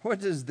said, "What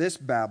does this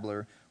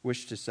babbler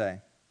wish to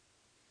say?"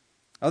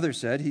 Others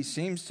said, "He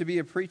seems to be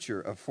a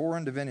preacher of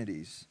foreign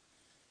divinities,"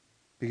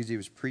 because he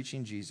was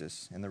preaching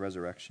Jesus and the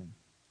resurrection.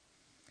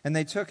 And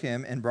they took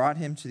him and brought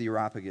him to the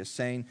Areopagus,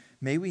 saying,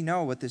 "May we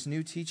know what this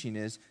new teaching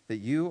is that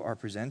you are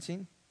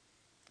presenting?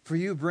 For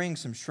you bring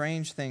some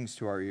strange things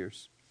to our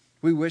ears.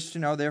 We wish to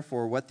know,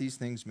 therefore, what these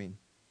things mean."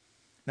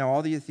 Now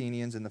all the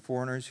Athenians and the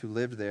foreigners who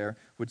lived there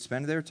would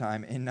spend their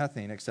time in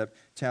nothing except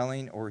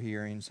telling or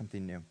hearing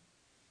something new.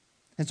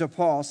 And so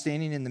Paul,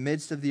 standing in the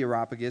midst of the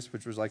Areopagus,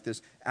 which was like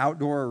this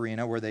outdoor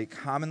arena where they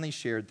commonly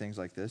shared things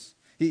like this,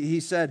 he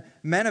said,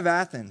 "Men of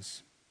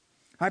Athens,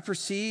 I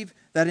perceive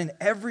that in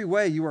every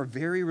way you are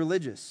very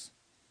religious.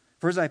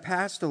 For as I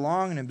passed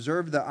along and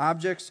observed the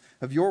objects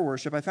of your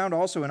worship, I found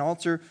also an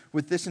altar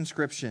with this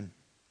inscription,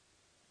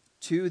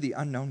 to the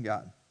unknown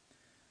God.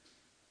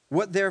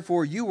 What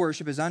therefore you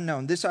worship is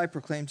unknown. This I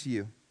proclaim to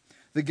you.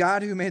 The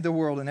God who made the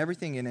world and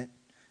everything in it,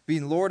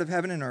 being Lord of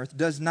heaven and earth,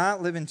 does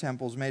not live in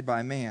temples made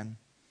by man,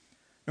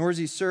 nor is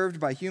he served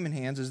by human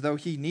hands as though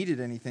he needed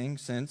anything,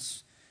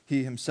 since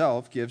he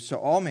himself gives to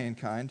all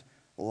mankind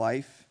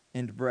life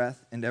and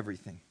breath and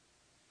everything.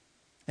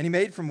 And he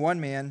made from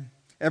one man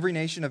every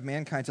nation of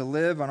mankind to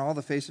live on all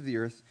the face of the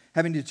earth,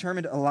 having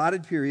determined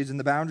allotted periods in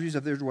the boundaries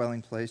of their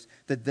dwelling place,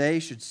 that they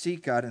should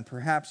seek God and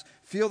perhaps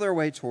feel their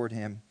way toward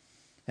him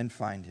and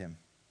find him.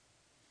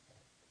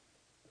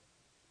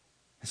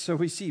 So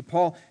we see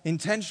Paul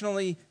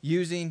intentionally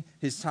using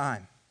his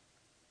time.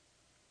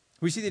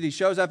 We see that he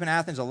shows up in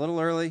Athens a little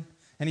early,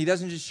 and he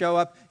doesn't just show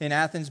up in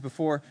Athens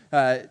before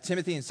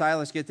Timothy and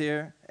Silas get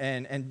there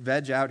and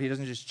veg out. He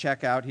doesn't just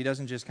check out. He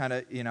doesn't just kind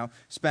of,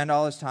 spend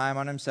all his time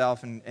on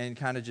himself and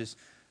kind of just,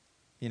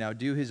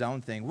 do his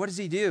own thing. What does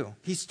he do?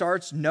 He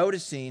starts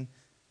noticing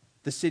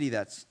the city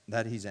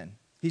that he's in.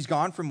 He's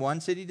gone from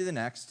one city to the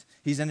next.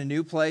 He's in a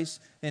new place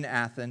in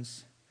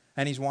Athens,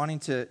 and he's wanting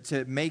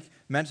to make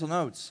mental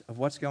notes of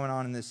what's going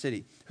on in this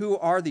city. Who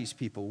are these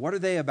people? What are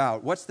they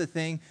about? What's the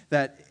thing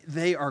that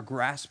they are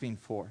grasping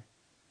for?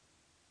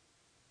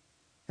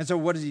 And so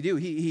what does he do?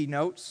 He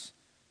notes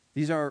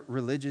these are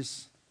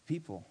religious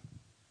people.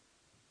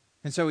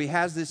 And so he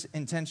has this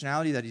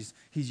intentionality that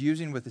he's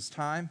using with his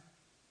time,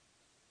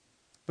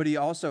 but he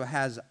also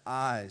has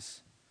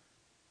eyes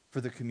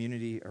for the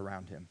community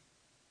around him.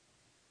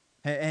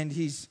 And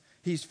he's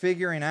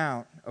figuring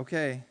out,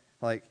 okay,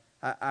 like,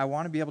 I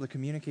want to be able to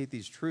communicate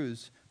these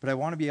truths, but I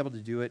want to be able to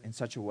do it in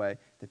such a way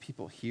that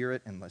people hear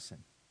it and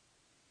listen.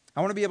 I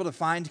want to be able to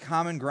find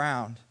common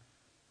ground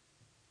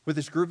with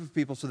this group of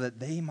people so that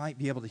they might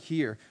be able to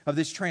hear of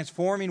this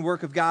transforming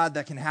work of God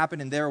that can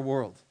happen in their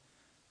world.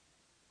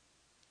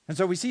 And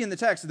so we see in the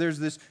text, there's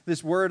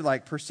this word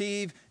like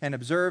perceive and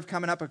observe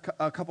coming up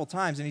a couple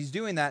times, and he's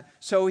doing that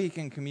so he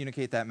can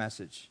communicate that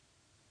message.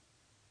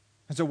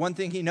 And so one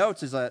thing he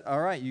notes is that, all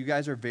right, you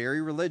guys are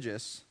very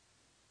religious.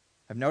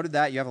 I've noted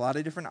that. You have a lot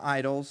of different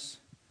idols.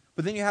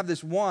 But then you have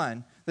this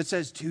one that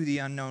says, to the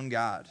unknown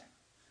God.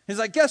 He's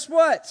like, guess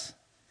what?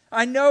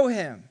 I know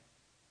him.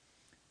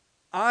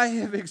 I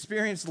have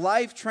experienced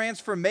life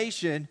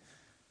transformation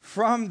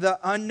from the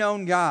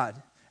unknown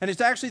God. And it's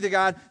actually the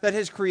God that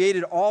has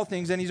created all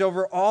things, and he's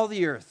over all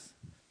the earth.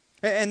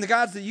 And the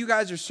gods that you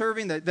guys are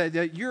serving,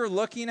 that you're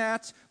looking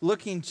at,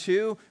 looking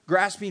to,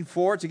 grasping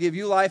for, to give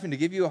you life and to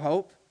give you a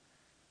hope,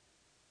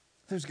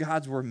 those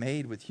gods were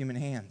made with human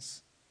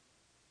hands.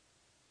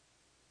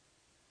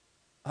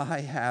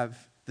 I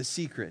have the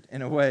secret,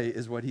 in a way,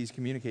 is what he's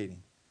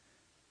communicating.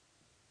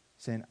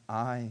 Saying,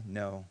 I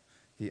know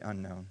the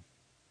unknown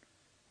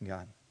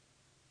God.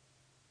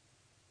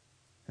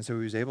 And so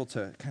he was able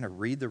to kind of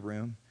read the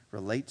room,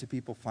 relate to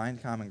people,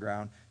 find common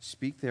ground,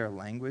 speak their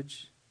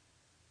language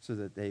so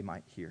that they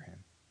might hear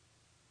him.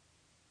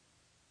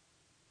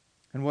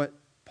 And what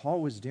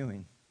Paul was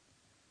doing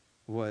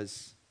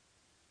was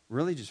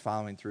really just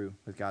following through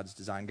with God's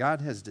design.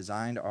 God has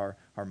designed our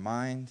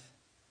mind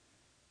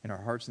and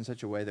our hearts in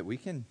such a way that we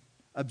can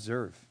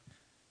observe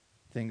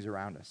things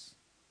around us.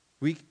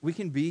 We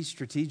can be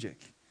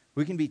strategic.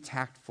 We can be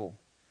tactful.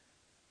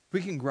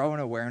 We can grow an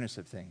awareness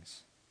of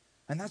things.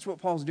 And that's what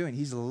Paul's doing.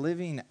 He's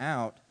living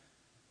out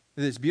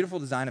this beautiful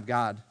design of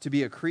God to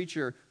be a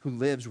creature who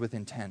lives with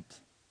intent.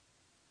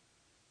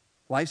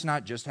 Life's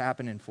not just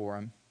happening for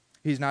him.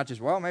 He's not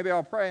just, well, maybe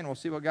I'll pray and we'll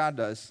see what God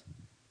does.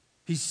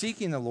 He's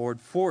seeking the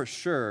Lord for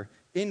sure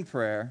in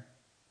prayer,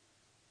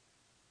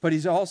 but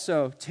he's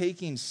also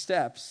taking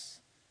steps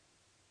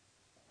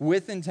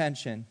with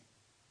intention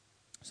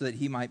so that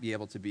he might be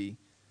able to be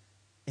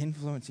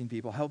influencing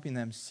people, helping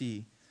them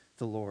see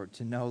the Lord,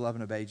 to know, love,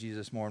 and obey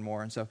Jesus more and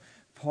more. And so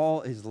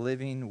Paul is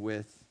living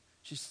with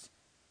just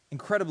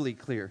incredibly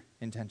clear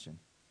intention.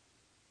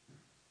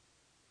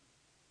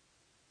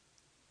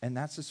 And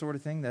that's the sort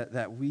of thing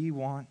that we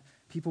want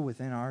people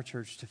within our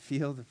church to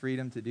feel the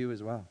freedom to do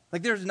as well.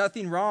 Like, there's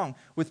nothing wrong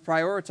with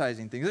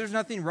prioritizing things. There's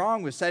nothing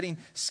wrong with setting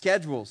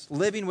schedules,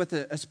 living with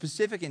a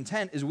specific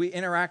intent as we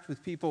interact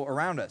with people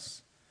around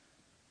us.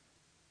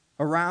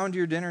 Around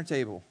your dinner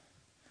table,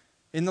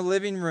 in the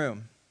living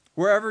room,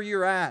 wherever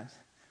you're at,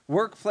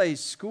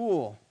 workplace,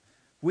 school,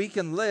 we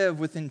can live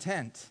with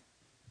intent.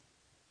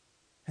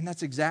 And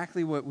that's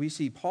exactly what we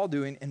see Paul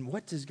doing. And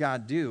what does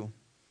God do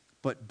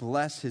but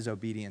bless his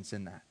obedience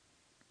in that?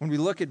 When we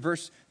look at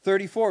verse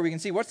 34, we can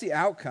see what's the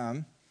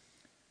outcome.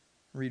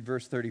 Read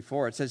verse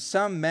 34. It says,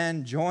 some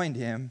men joined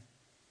him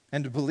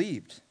and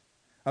believed,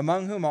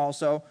 among whom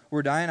also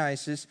were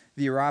Dionysius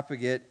the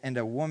Areopagite and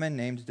a woman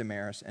named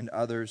Damaris and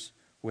others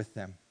with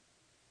them.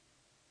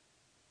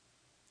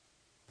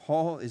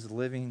 Paul is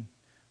living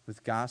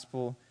with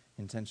gospel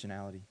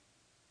intentionality.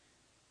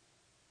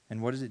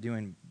 And what is it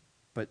doing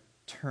but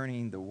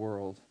turning the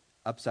world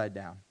upside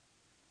down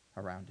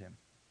around him?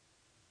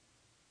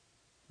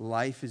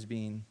 life is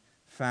being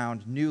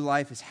found. New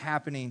life is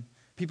happening.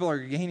 People are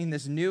gaining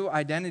this new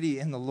identity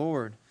in the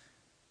Lord.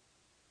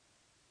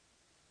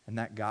 And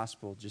that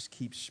gospel just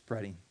keeps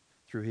spreading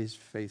through his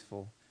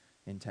faithful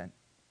intent.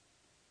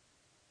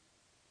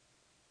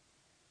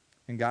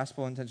 And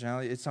gospel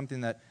intentionality, it's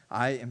something that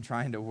I am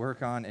trying to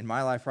work on in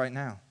my life right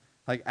now.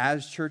 Like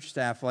as church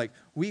staff, like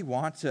we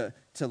want to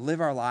live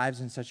our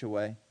lives in such a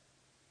way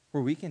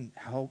where we can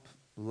help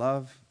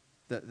love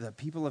the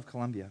people of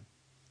Columbia,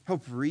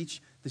 help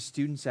reach the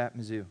students at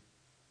Mizzou.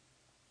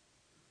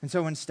 And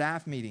so in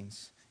staff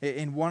meetings,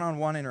 in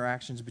one-on-one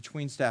interactions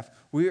between staff,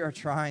 we are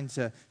trying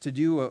to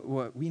do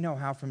what we know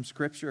how from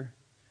Scripture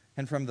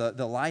and from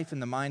the life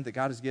and the mind that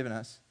God has given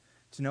us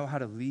to know how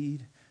to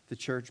lead the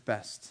church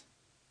best.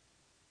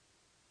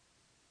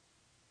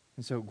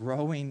 And so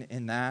growing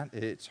in that,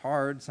 it's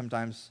hard.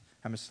 Sometimes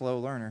I'm a slow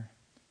learner.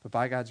 But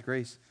by God's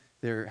grace,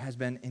 there has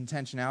been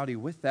intentionality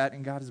with that,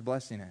 and God is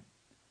blessing it.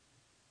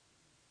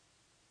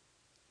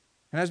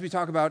 And as we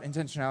talk about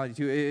intentionality,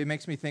 too, it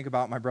makes me think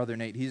about my brother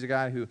Nate. He's a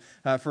guy who,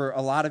 for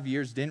a lot of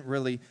years, didn't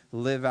really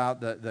live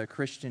out the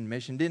Christian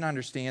mission, didn't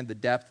understand the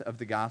depth of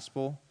the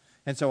gospel.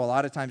 And so a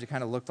lot of times it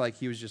kind of looked like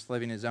he was just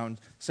living his own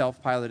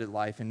self-piloted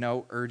life and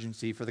no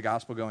urgency for the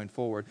gospel going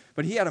forward.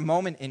 But he had a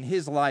moment in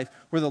his life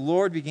where the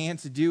Lord began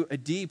to do a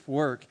deep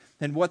work.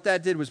 And what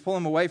that did was pull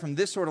him away from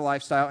this sort of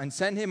lifestyle and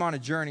send him on a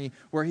journey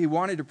where he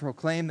wanted to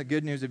proclaim the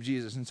good news of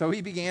Jesus. And so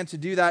he began to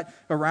do that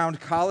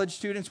around college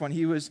students when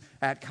he was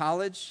at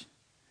college.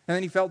 And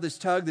then he felt this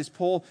tug, this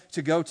pull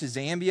to go to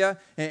Zambia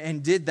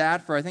and did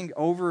that for, I think,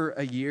 over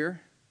a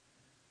year.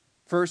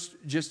 First,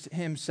 just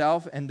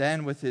himself, and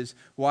then with his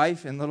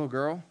wife and little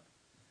girl.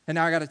 And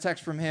now I got a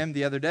text from him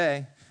the other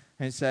day,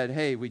 and he said,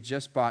 hey, we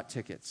just bought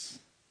tickets,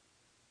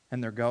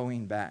 and they're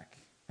going back.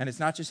 And it's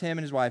not just him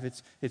and his wife,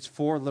 it's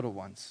 4 little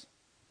ones.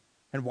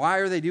 And why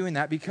are they doing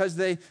that? Because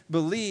they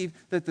believe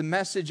that the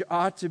message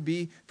ought to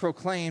be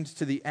proclaimed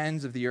to the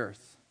ends of the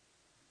earth.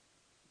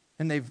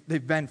 And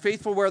they've been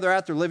faithful where they're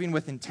at, they're living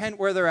with intent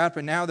where they're at,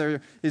 but now there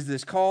is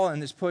this call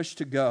and this push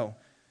to go.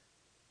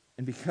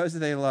 And because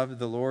they love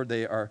the Lord,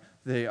 they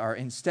are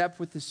in step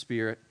with the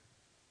Spirit.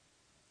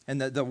 And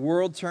the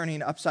world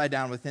turning upside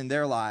down within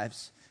their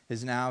lives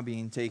is now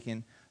being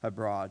taken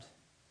abroad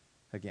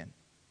again.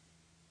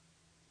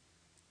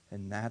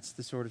 And that's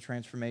the sort of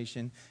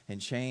transformation and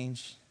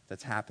change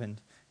that's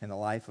happened in the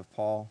life of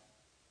Paul.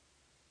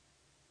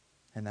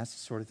 And that's the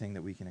sort of thing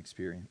that we can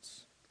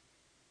experience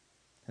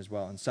as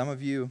well. And some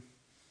of you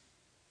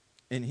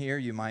in here,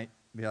 you might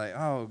be like,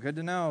 oh, good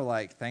to know.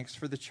 Like, thanks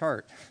for the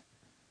chart.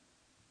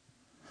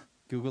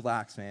 Google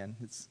Docs, man.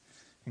 It's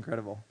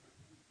incredible.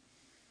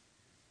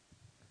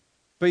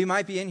 But you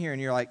might be in here and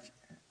you're like,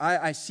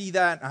 I see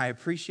that, I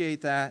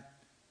appreciate that,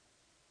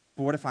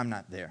 but what if I'm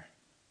not there?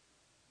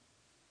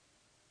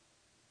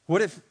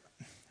 What if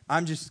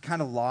I'm just kind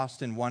of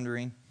lost and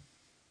wondering,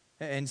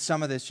 and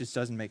some of this just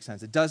doesn't make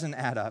sense? It doesn't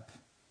add up.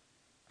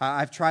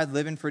 I've tried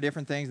living for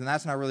different things, and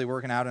that's not really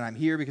working out, and I'm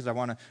here because I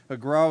want to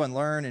grow and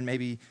learn and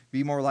maybe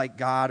be more like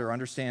God or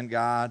understand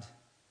God.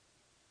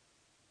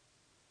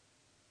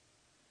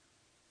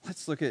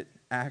 Let's look at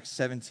Acts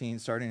 17,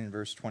 starting in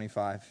verse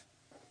 25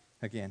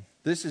 again.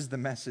 This is the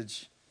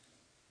message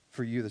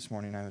for you this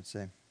morning, I would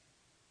say.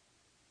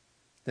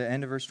 The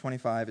end of verse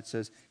 25, it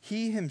says,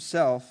 He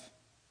himself,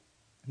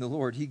 the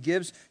Lord, He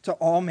gives to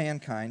all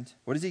mankind,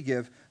 what does He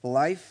give?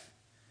 Life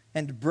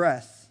and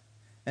breath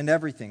and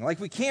everything. Like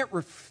we can't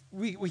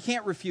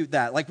refute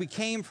that. Like we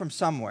came from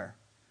somewhere.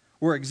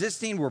 We're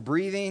existing, we're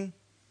breathing,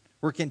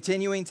 we're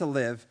continuing to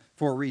live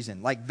for a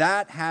reason. Like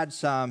that had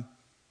some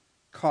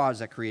cause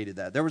that created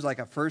that. There was like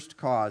a first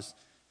cause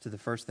to the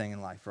first thing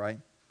in life, right?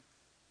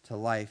 To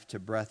life, to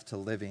breath, to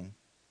living.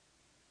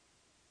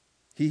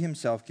 He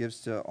himself gives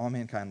to all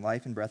mankind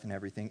life and breath and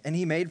everything. And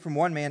he made from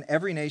one man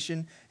every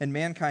nation and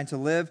mankind to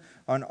live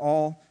on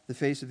all the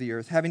face of the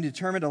earth, having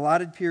determined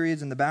allotted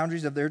periods and the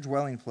boundaries of their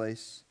dwelling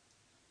place,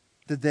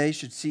 that they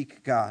should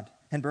seek God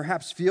and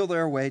perhaps feel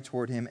their way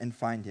toward him and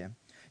find him.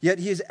 Yet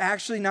he is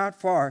actually not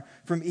far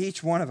from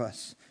each one of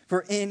us.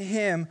 For in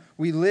him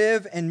we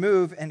live and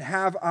move and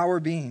have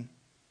our being.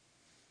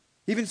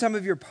 Even some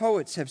of your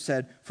poets have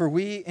said, for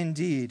we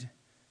indeed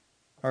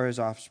are his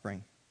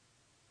offspring.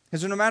 And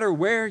so no matter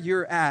where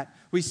you're at,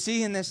 we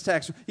see in this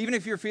text, even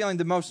if you're feeling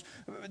the most,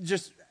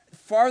 just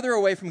farther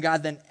away from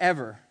God than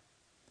ever,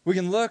 we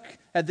can look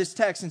at this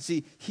text and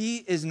see he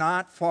is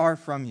not far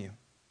from you.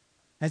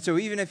 And so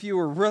even if you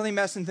were really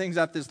messing things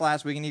up this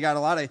last week and you got a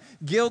lot of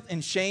guilt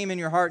and shame in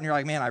your heart and you're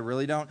like, man,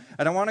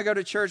 I don't want to go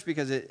to church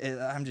because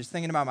I'm just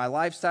thinking about my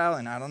lifestyle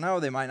and I don't know,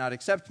 they might not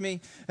accept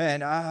me.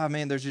 And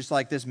man, there's just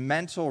like this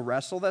mental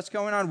wrestle that's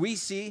going on. We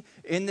see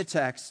in the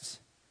text,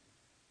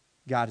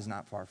 God is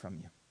not far from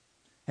you.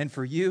 And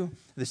for you,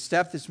 the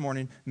step this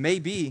morning may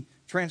be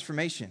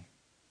transformation.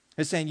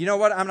 It's saying, you know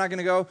what, I'm not going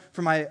to go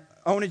for my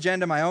own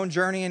agenda, my own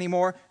journey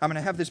anymore. I'm going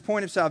to have this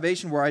point of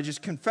salvation where I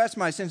just confess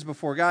my sins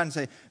before God and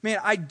say, man,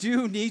 I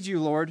do need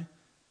you, Lord.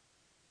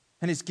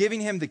 And it's giving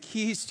him the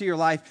keys to your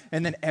life,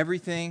 and then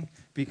everything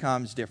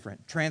becomes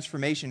different.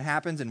 Transformation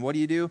happens, and what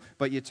do?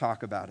 But you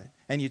talk about it.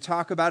 And you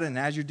talk about it, and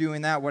as you're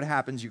doing that, what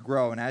happens? You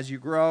grow. And as you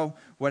grow,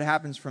 what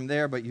happens from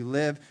there? But you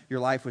live your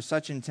life with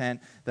such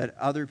intent that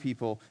other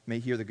people may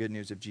hear the good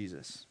news of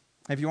Jesus.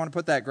 If you want to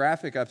put that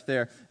graphic up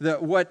there,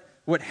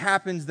 what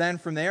happens then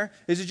from there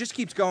is it just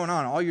keeps going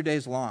on all your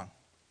days long.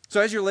 So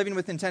as you're living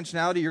with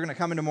intentionality, you're going to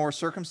come into more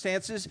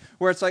circumstances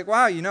where it's like,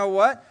 wow, you know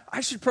what? I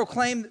should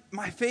proclaim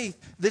my faith,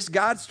 this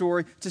God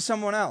story, to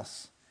someone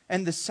else.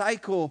 And the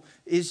cycle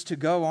is to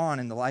go on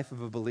in the life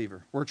of a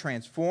believer. We're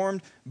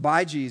transformed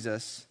by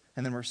Jesus,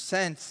 and then we're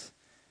sent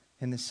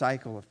in the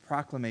cycle of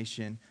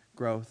proclamation,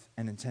 growth,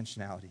 and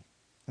intentionality.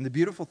 And the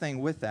beautiful thing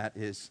with that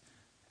is,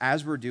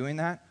 as we're doing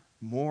that,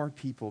 more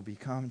people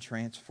become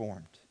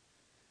transformed.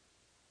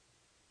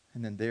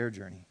 And then their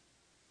journey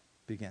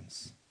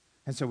begins.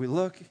 And so we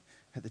look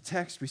at the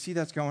text, we see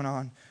that's going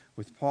on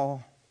with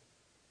Paul.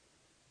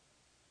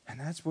 And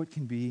that's what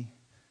can be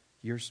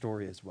your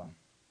story as well.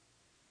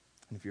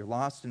 And if you're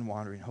lost and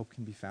wandering, hope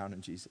can be found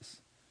in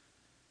Jesus.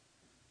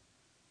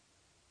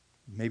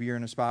 Maybe you're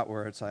in a spot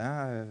where it's like,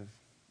 I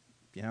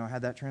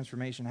had that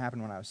transformation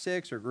happen when I was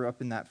 6 or grew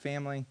up in that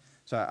family,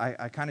 so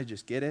I kind of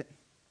just get it.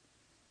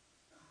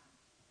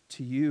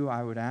 To you,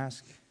 I would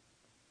ask,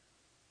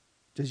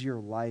 does your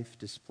life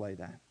display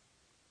that?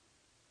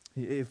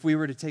 If we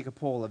were to take a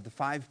poll of the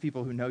 5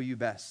 people who know you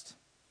best,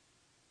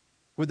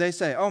 would they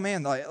say, oh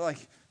man,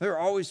 like they're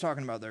always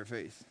talking about their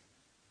faith.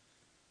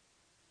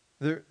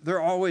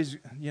 They're always,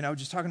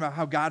 just talking about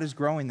how God is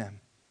growing them.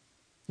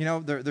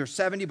 They're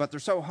 70, but they're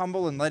so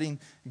humble and letting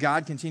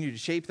God continue to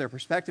shape their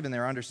perspective and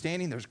their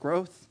understanding. There's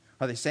growth.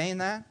 Are they saying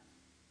that?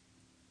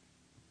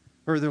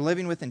 Or they're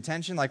living with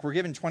intention? Like, we're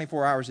given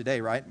 24 hours a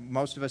day, right?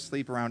 Most of us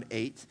sleep around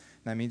 8.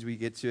 That means we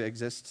get to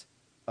exist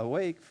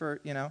awake for,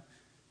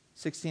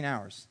 16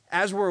 hours.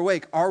 As we're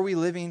awake, are we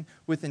living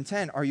with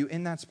intent? Are you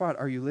in that spot?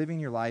 Are you living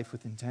your life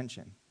with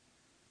intention?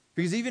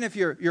 Because even if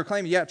you're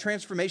claiming,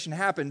 transformation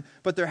happened,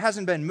 but there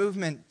hasn't been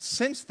movement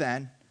since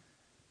then,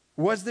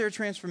 was there a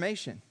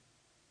transformation?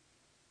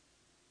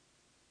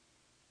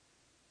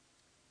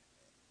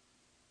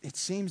 It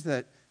seems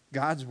that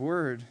God's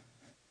word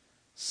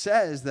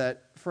says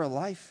that for a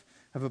life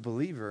of a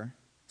believer,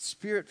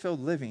 Spirit-filled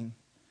living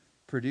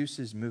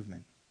produces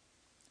movement.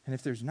 And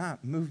if there's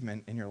not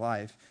movement in your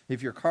life,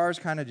 if your car's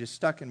kind of just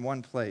stuck in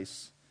one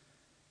place,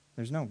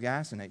 there's no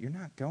gas in it, you're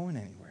not going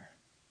anywhere.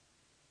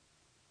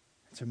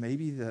 So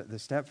maybe the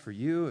step for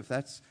you, if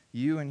that's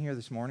you in here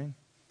this morning,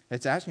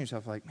 it's asking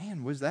yourself, like,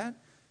 man, was that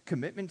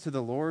commitment to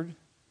the Lord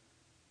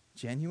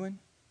genuine?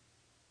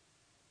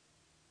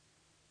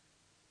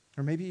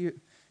 Or maybe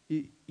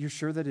you're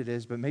sure that it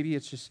is, but maybe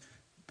it's just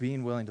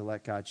being willing to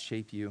let God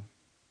shape you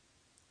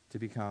to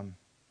become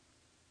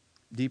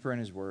deeper in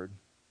His Word,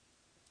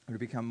 or to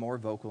become more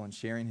vocal in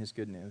sharing His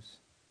good news,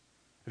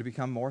 or to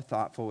become more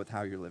thoughtful with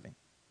how you're living.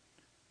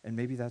 And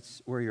maybe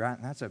that's where you're at,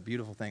 and that's a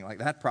beautiful thing. Like,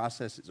 that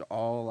process is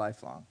all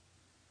lifelong.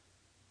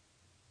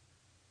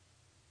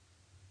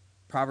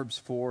 Proverbs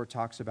 4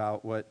 talks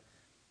about what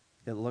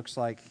it looks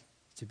like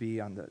to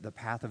be on the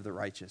path of the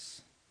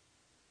righteous.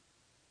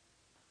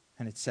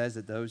 And it says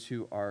that those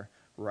who are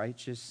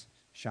righteous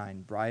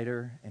shine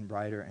brighter and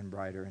brighter and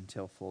brighter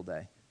until full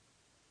day.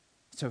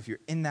 So if you're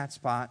in that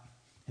spot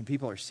and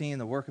people are seeing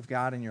the work of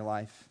God in your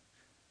life,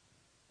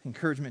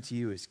 encouragement to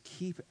you is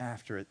keep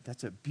after it.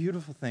 That's a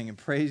beautiful thing, and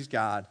praise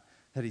God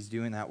that He's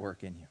doing that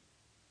work in you.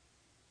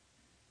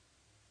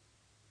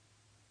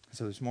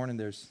 So this morning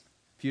there's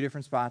a few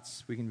different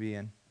spots we can be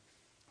in.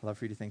 I'd love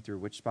for you to think through,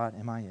 which spot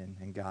am I in?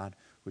 And God,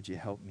 would you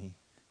help me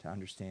to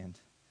understand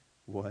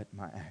what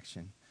my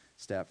action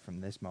step from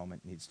this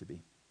moment needs to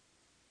be?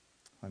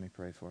 Let me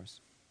pray for us.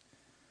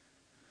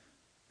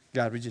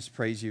 God, we just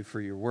praise you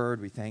for your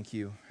word. We thank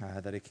you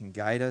that it can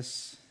guide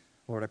us.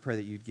 Lord, I pray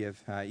that you'd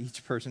give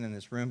each person in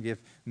this room, give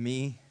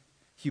me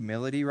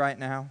humility right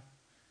now.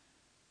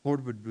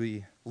 Lord, would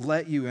we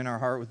let you in our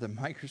heart with a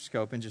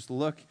microscope and just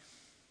look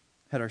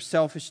at our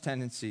selfish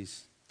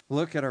tendencies,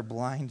 look at our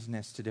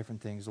blindness to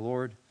different things.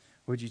 Lord,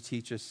 would you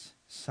teach us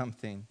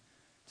something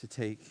to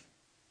take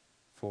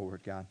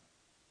forward, God?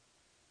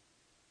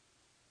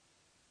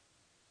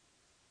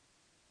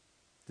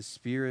 The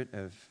Spirit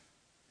of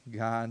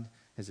God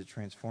is a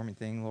transforming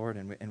thing, Lord,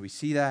 and we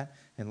see that,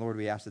 and Lord,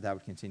 we ask that that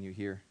would continue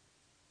here.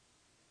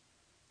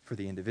 For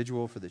the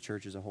individual, for the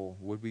church as a whole,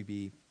 would we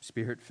be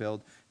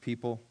Spirit-filled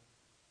people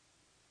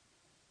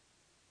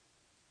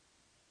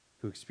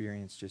who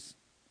experience just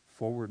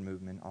forward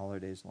movement all our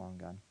days long,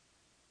 God?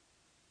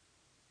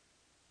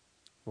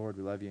 Lord,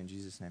 we love you in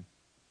Jesus' name.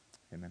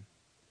 Amen.